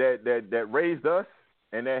that raised us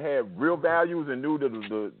and that had real values and knew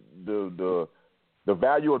the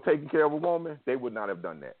value of taking care of a woman, they would not have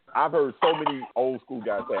done that. I've heard so many old school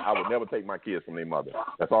guys say, I would never take my kids from their mother.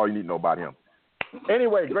 That's all you need to know about him.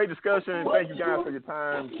 Anyway, great discussion. Thank you guys for your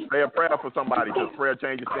time. Say a prayer for somebody because prayer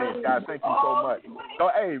changes things. Guys, thank you so much. So,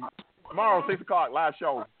 hey, tomorrow, 6 o'clock, live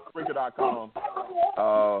show, Spreaker.com.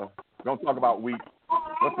 Going to talk about week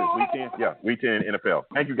 10? Yeah, week 10 NFL.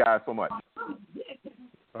 Thank you guys so much.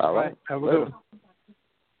 All right. Have a good one.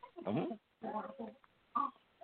 Mm-hmm.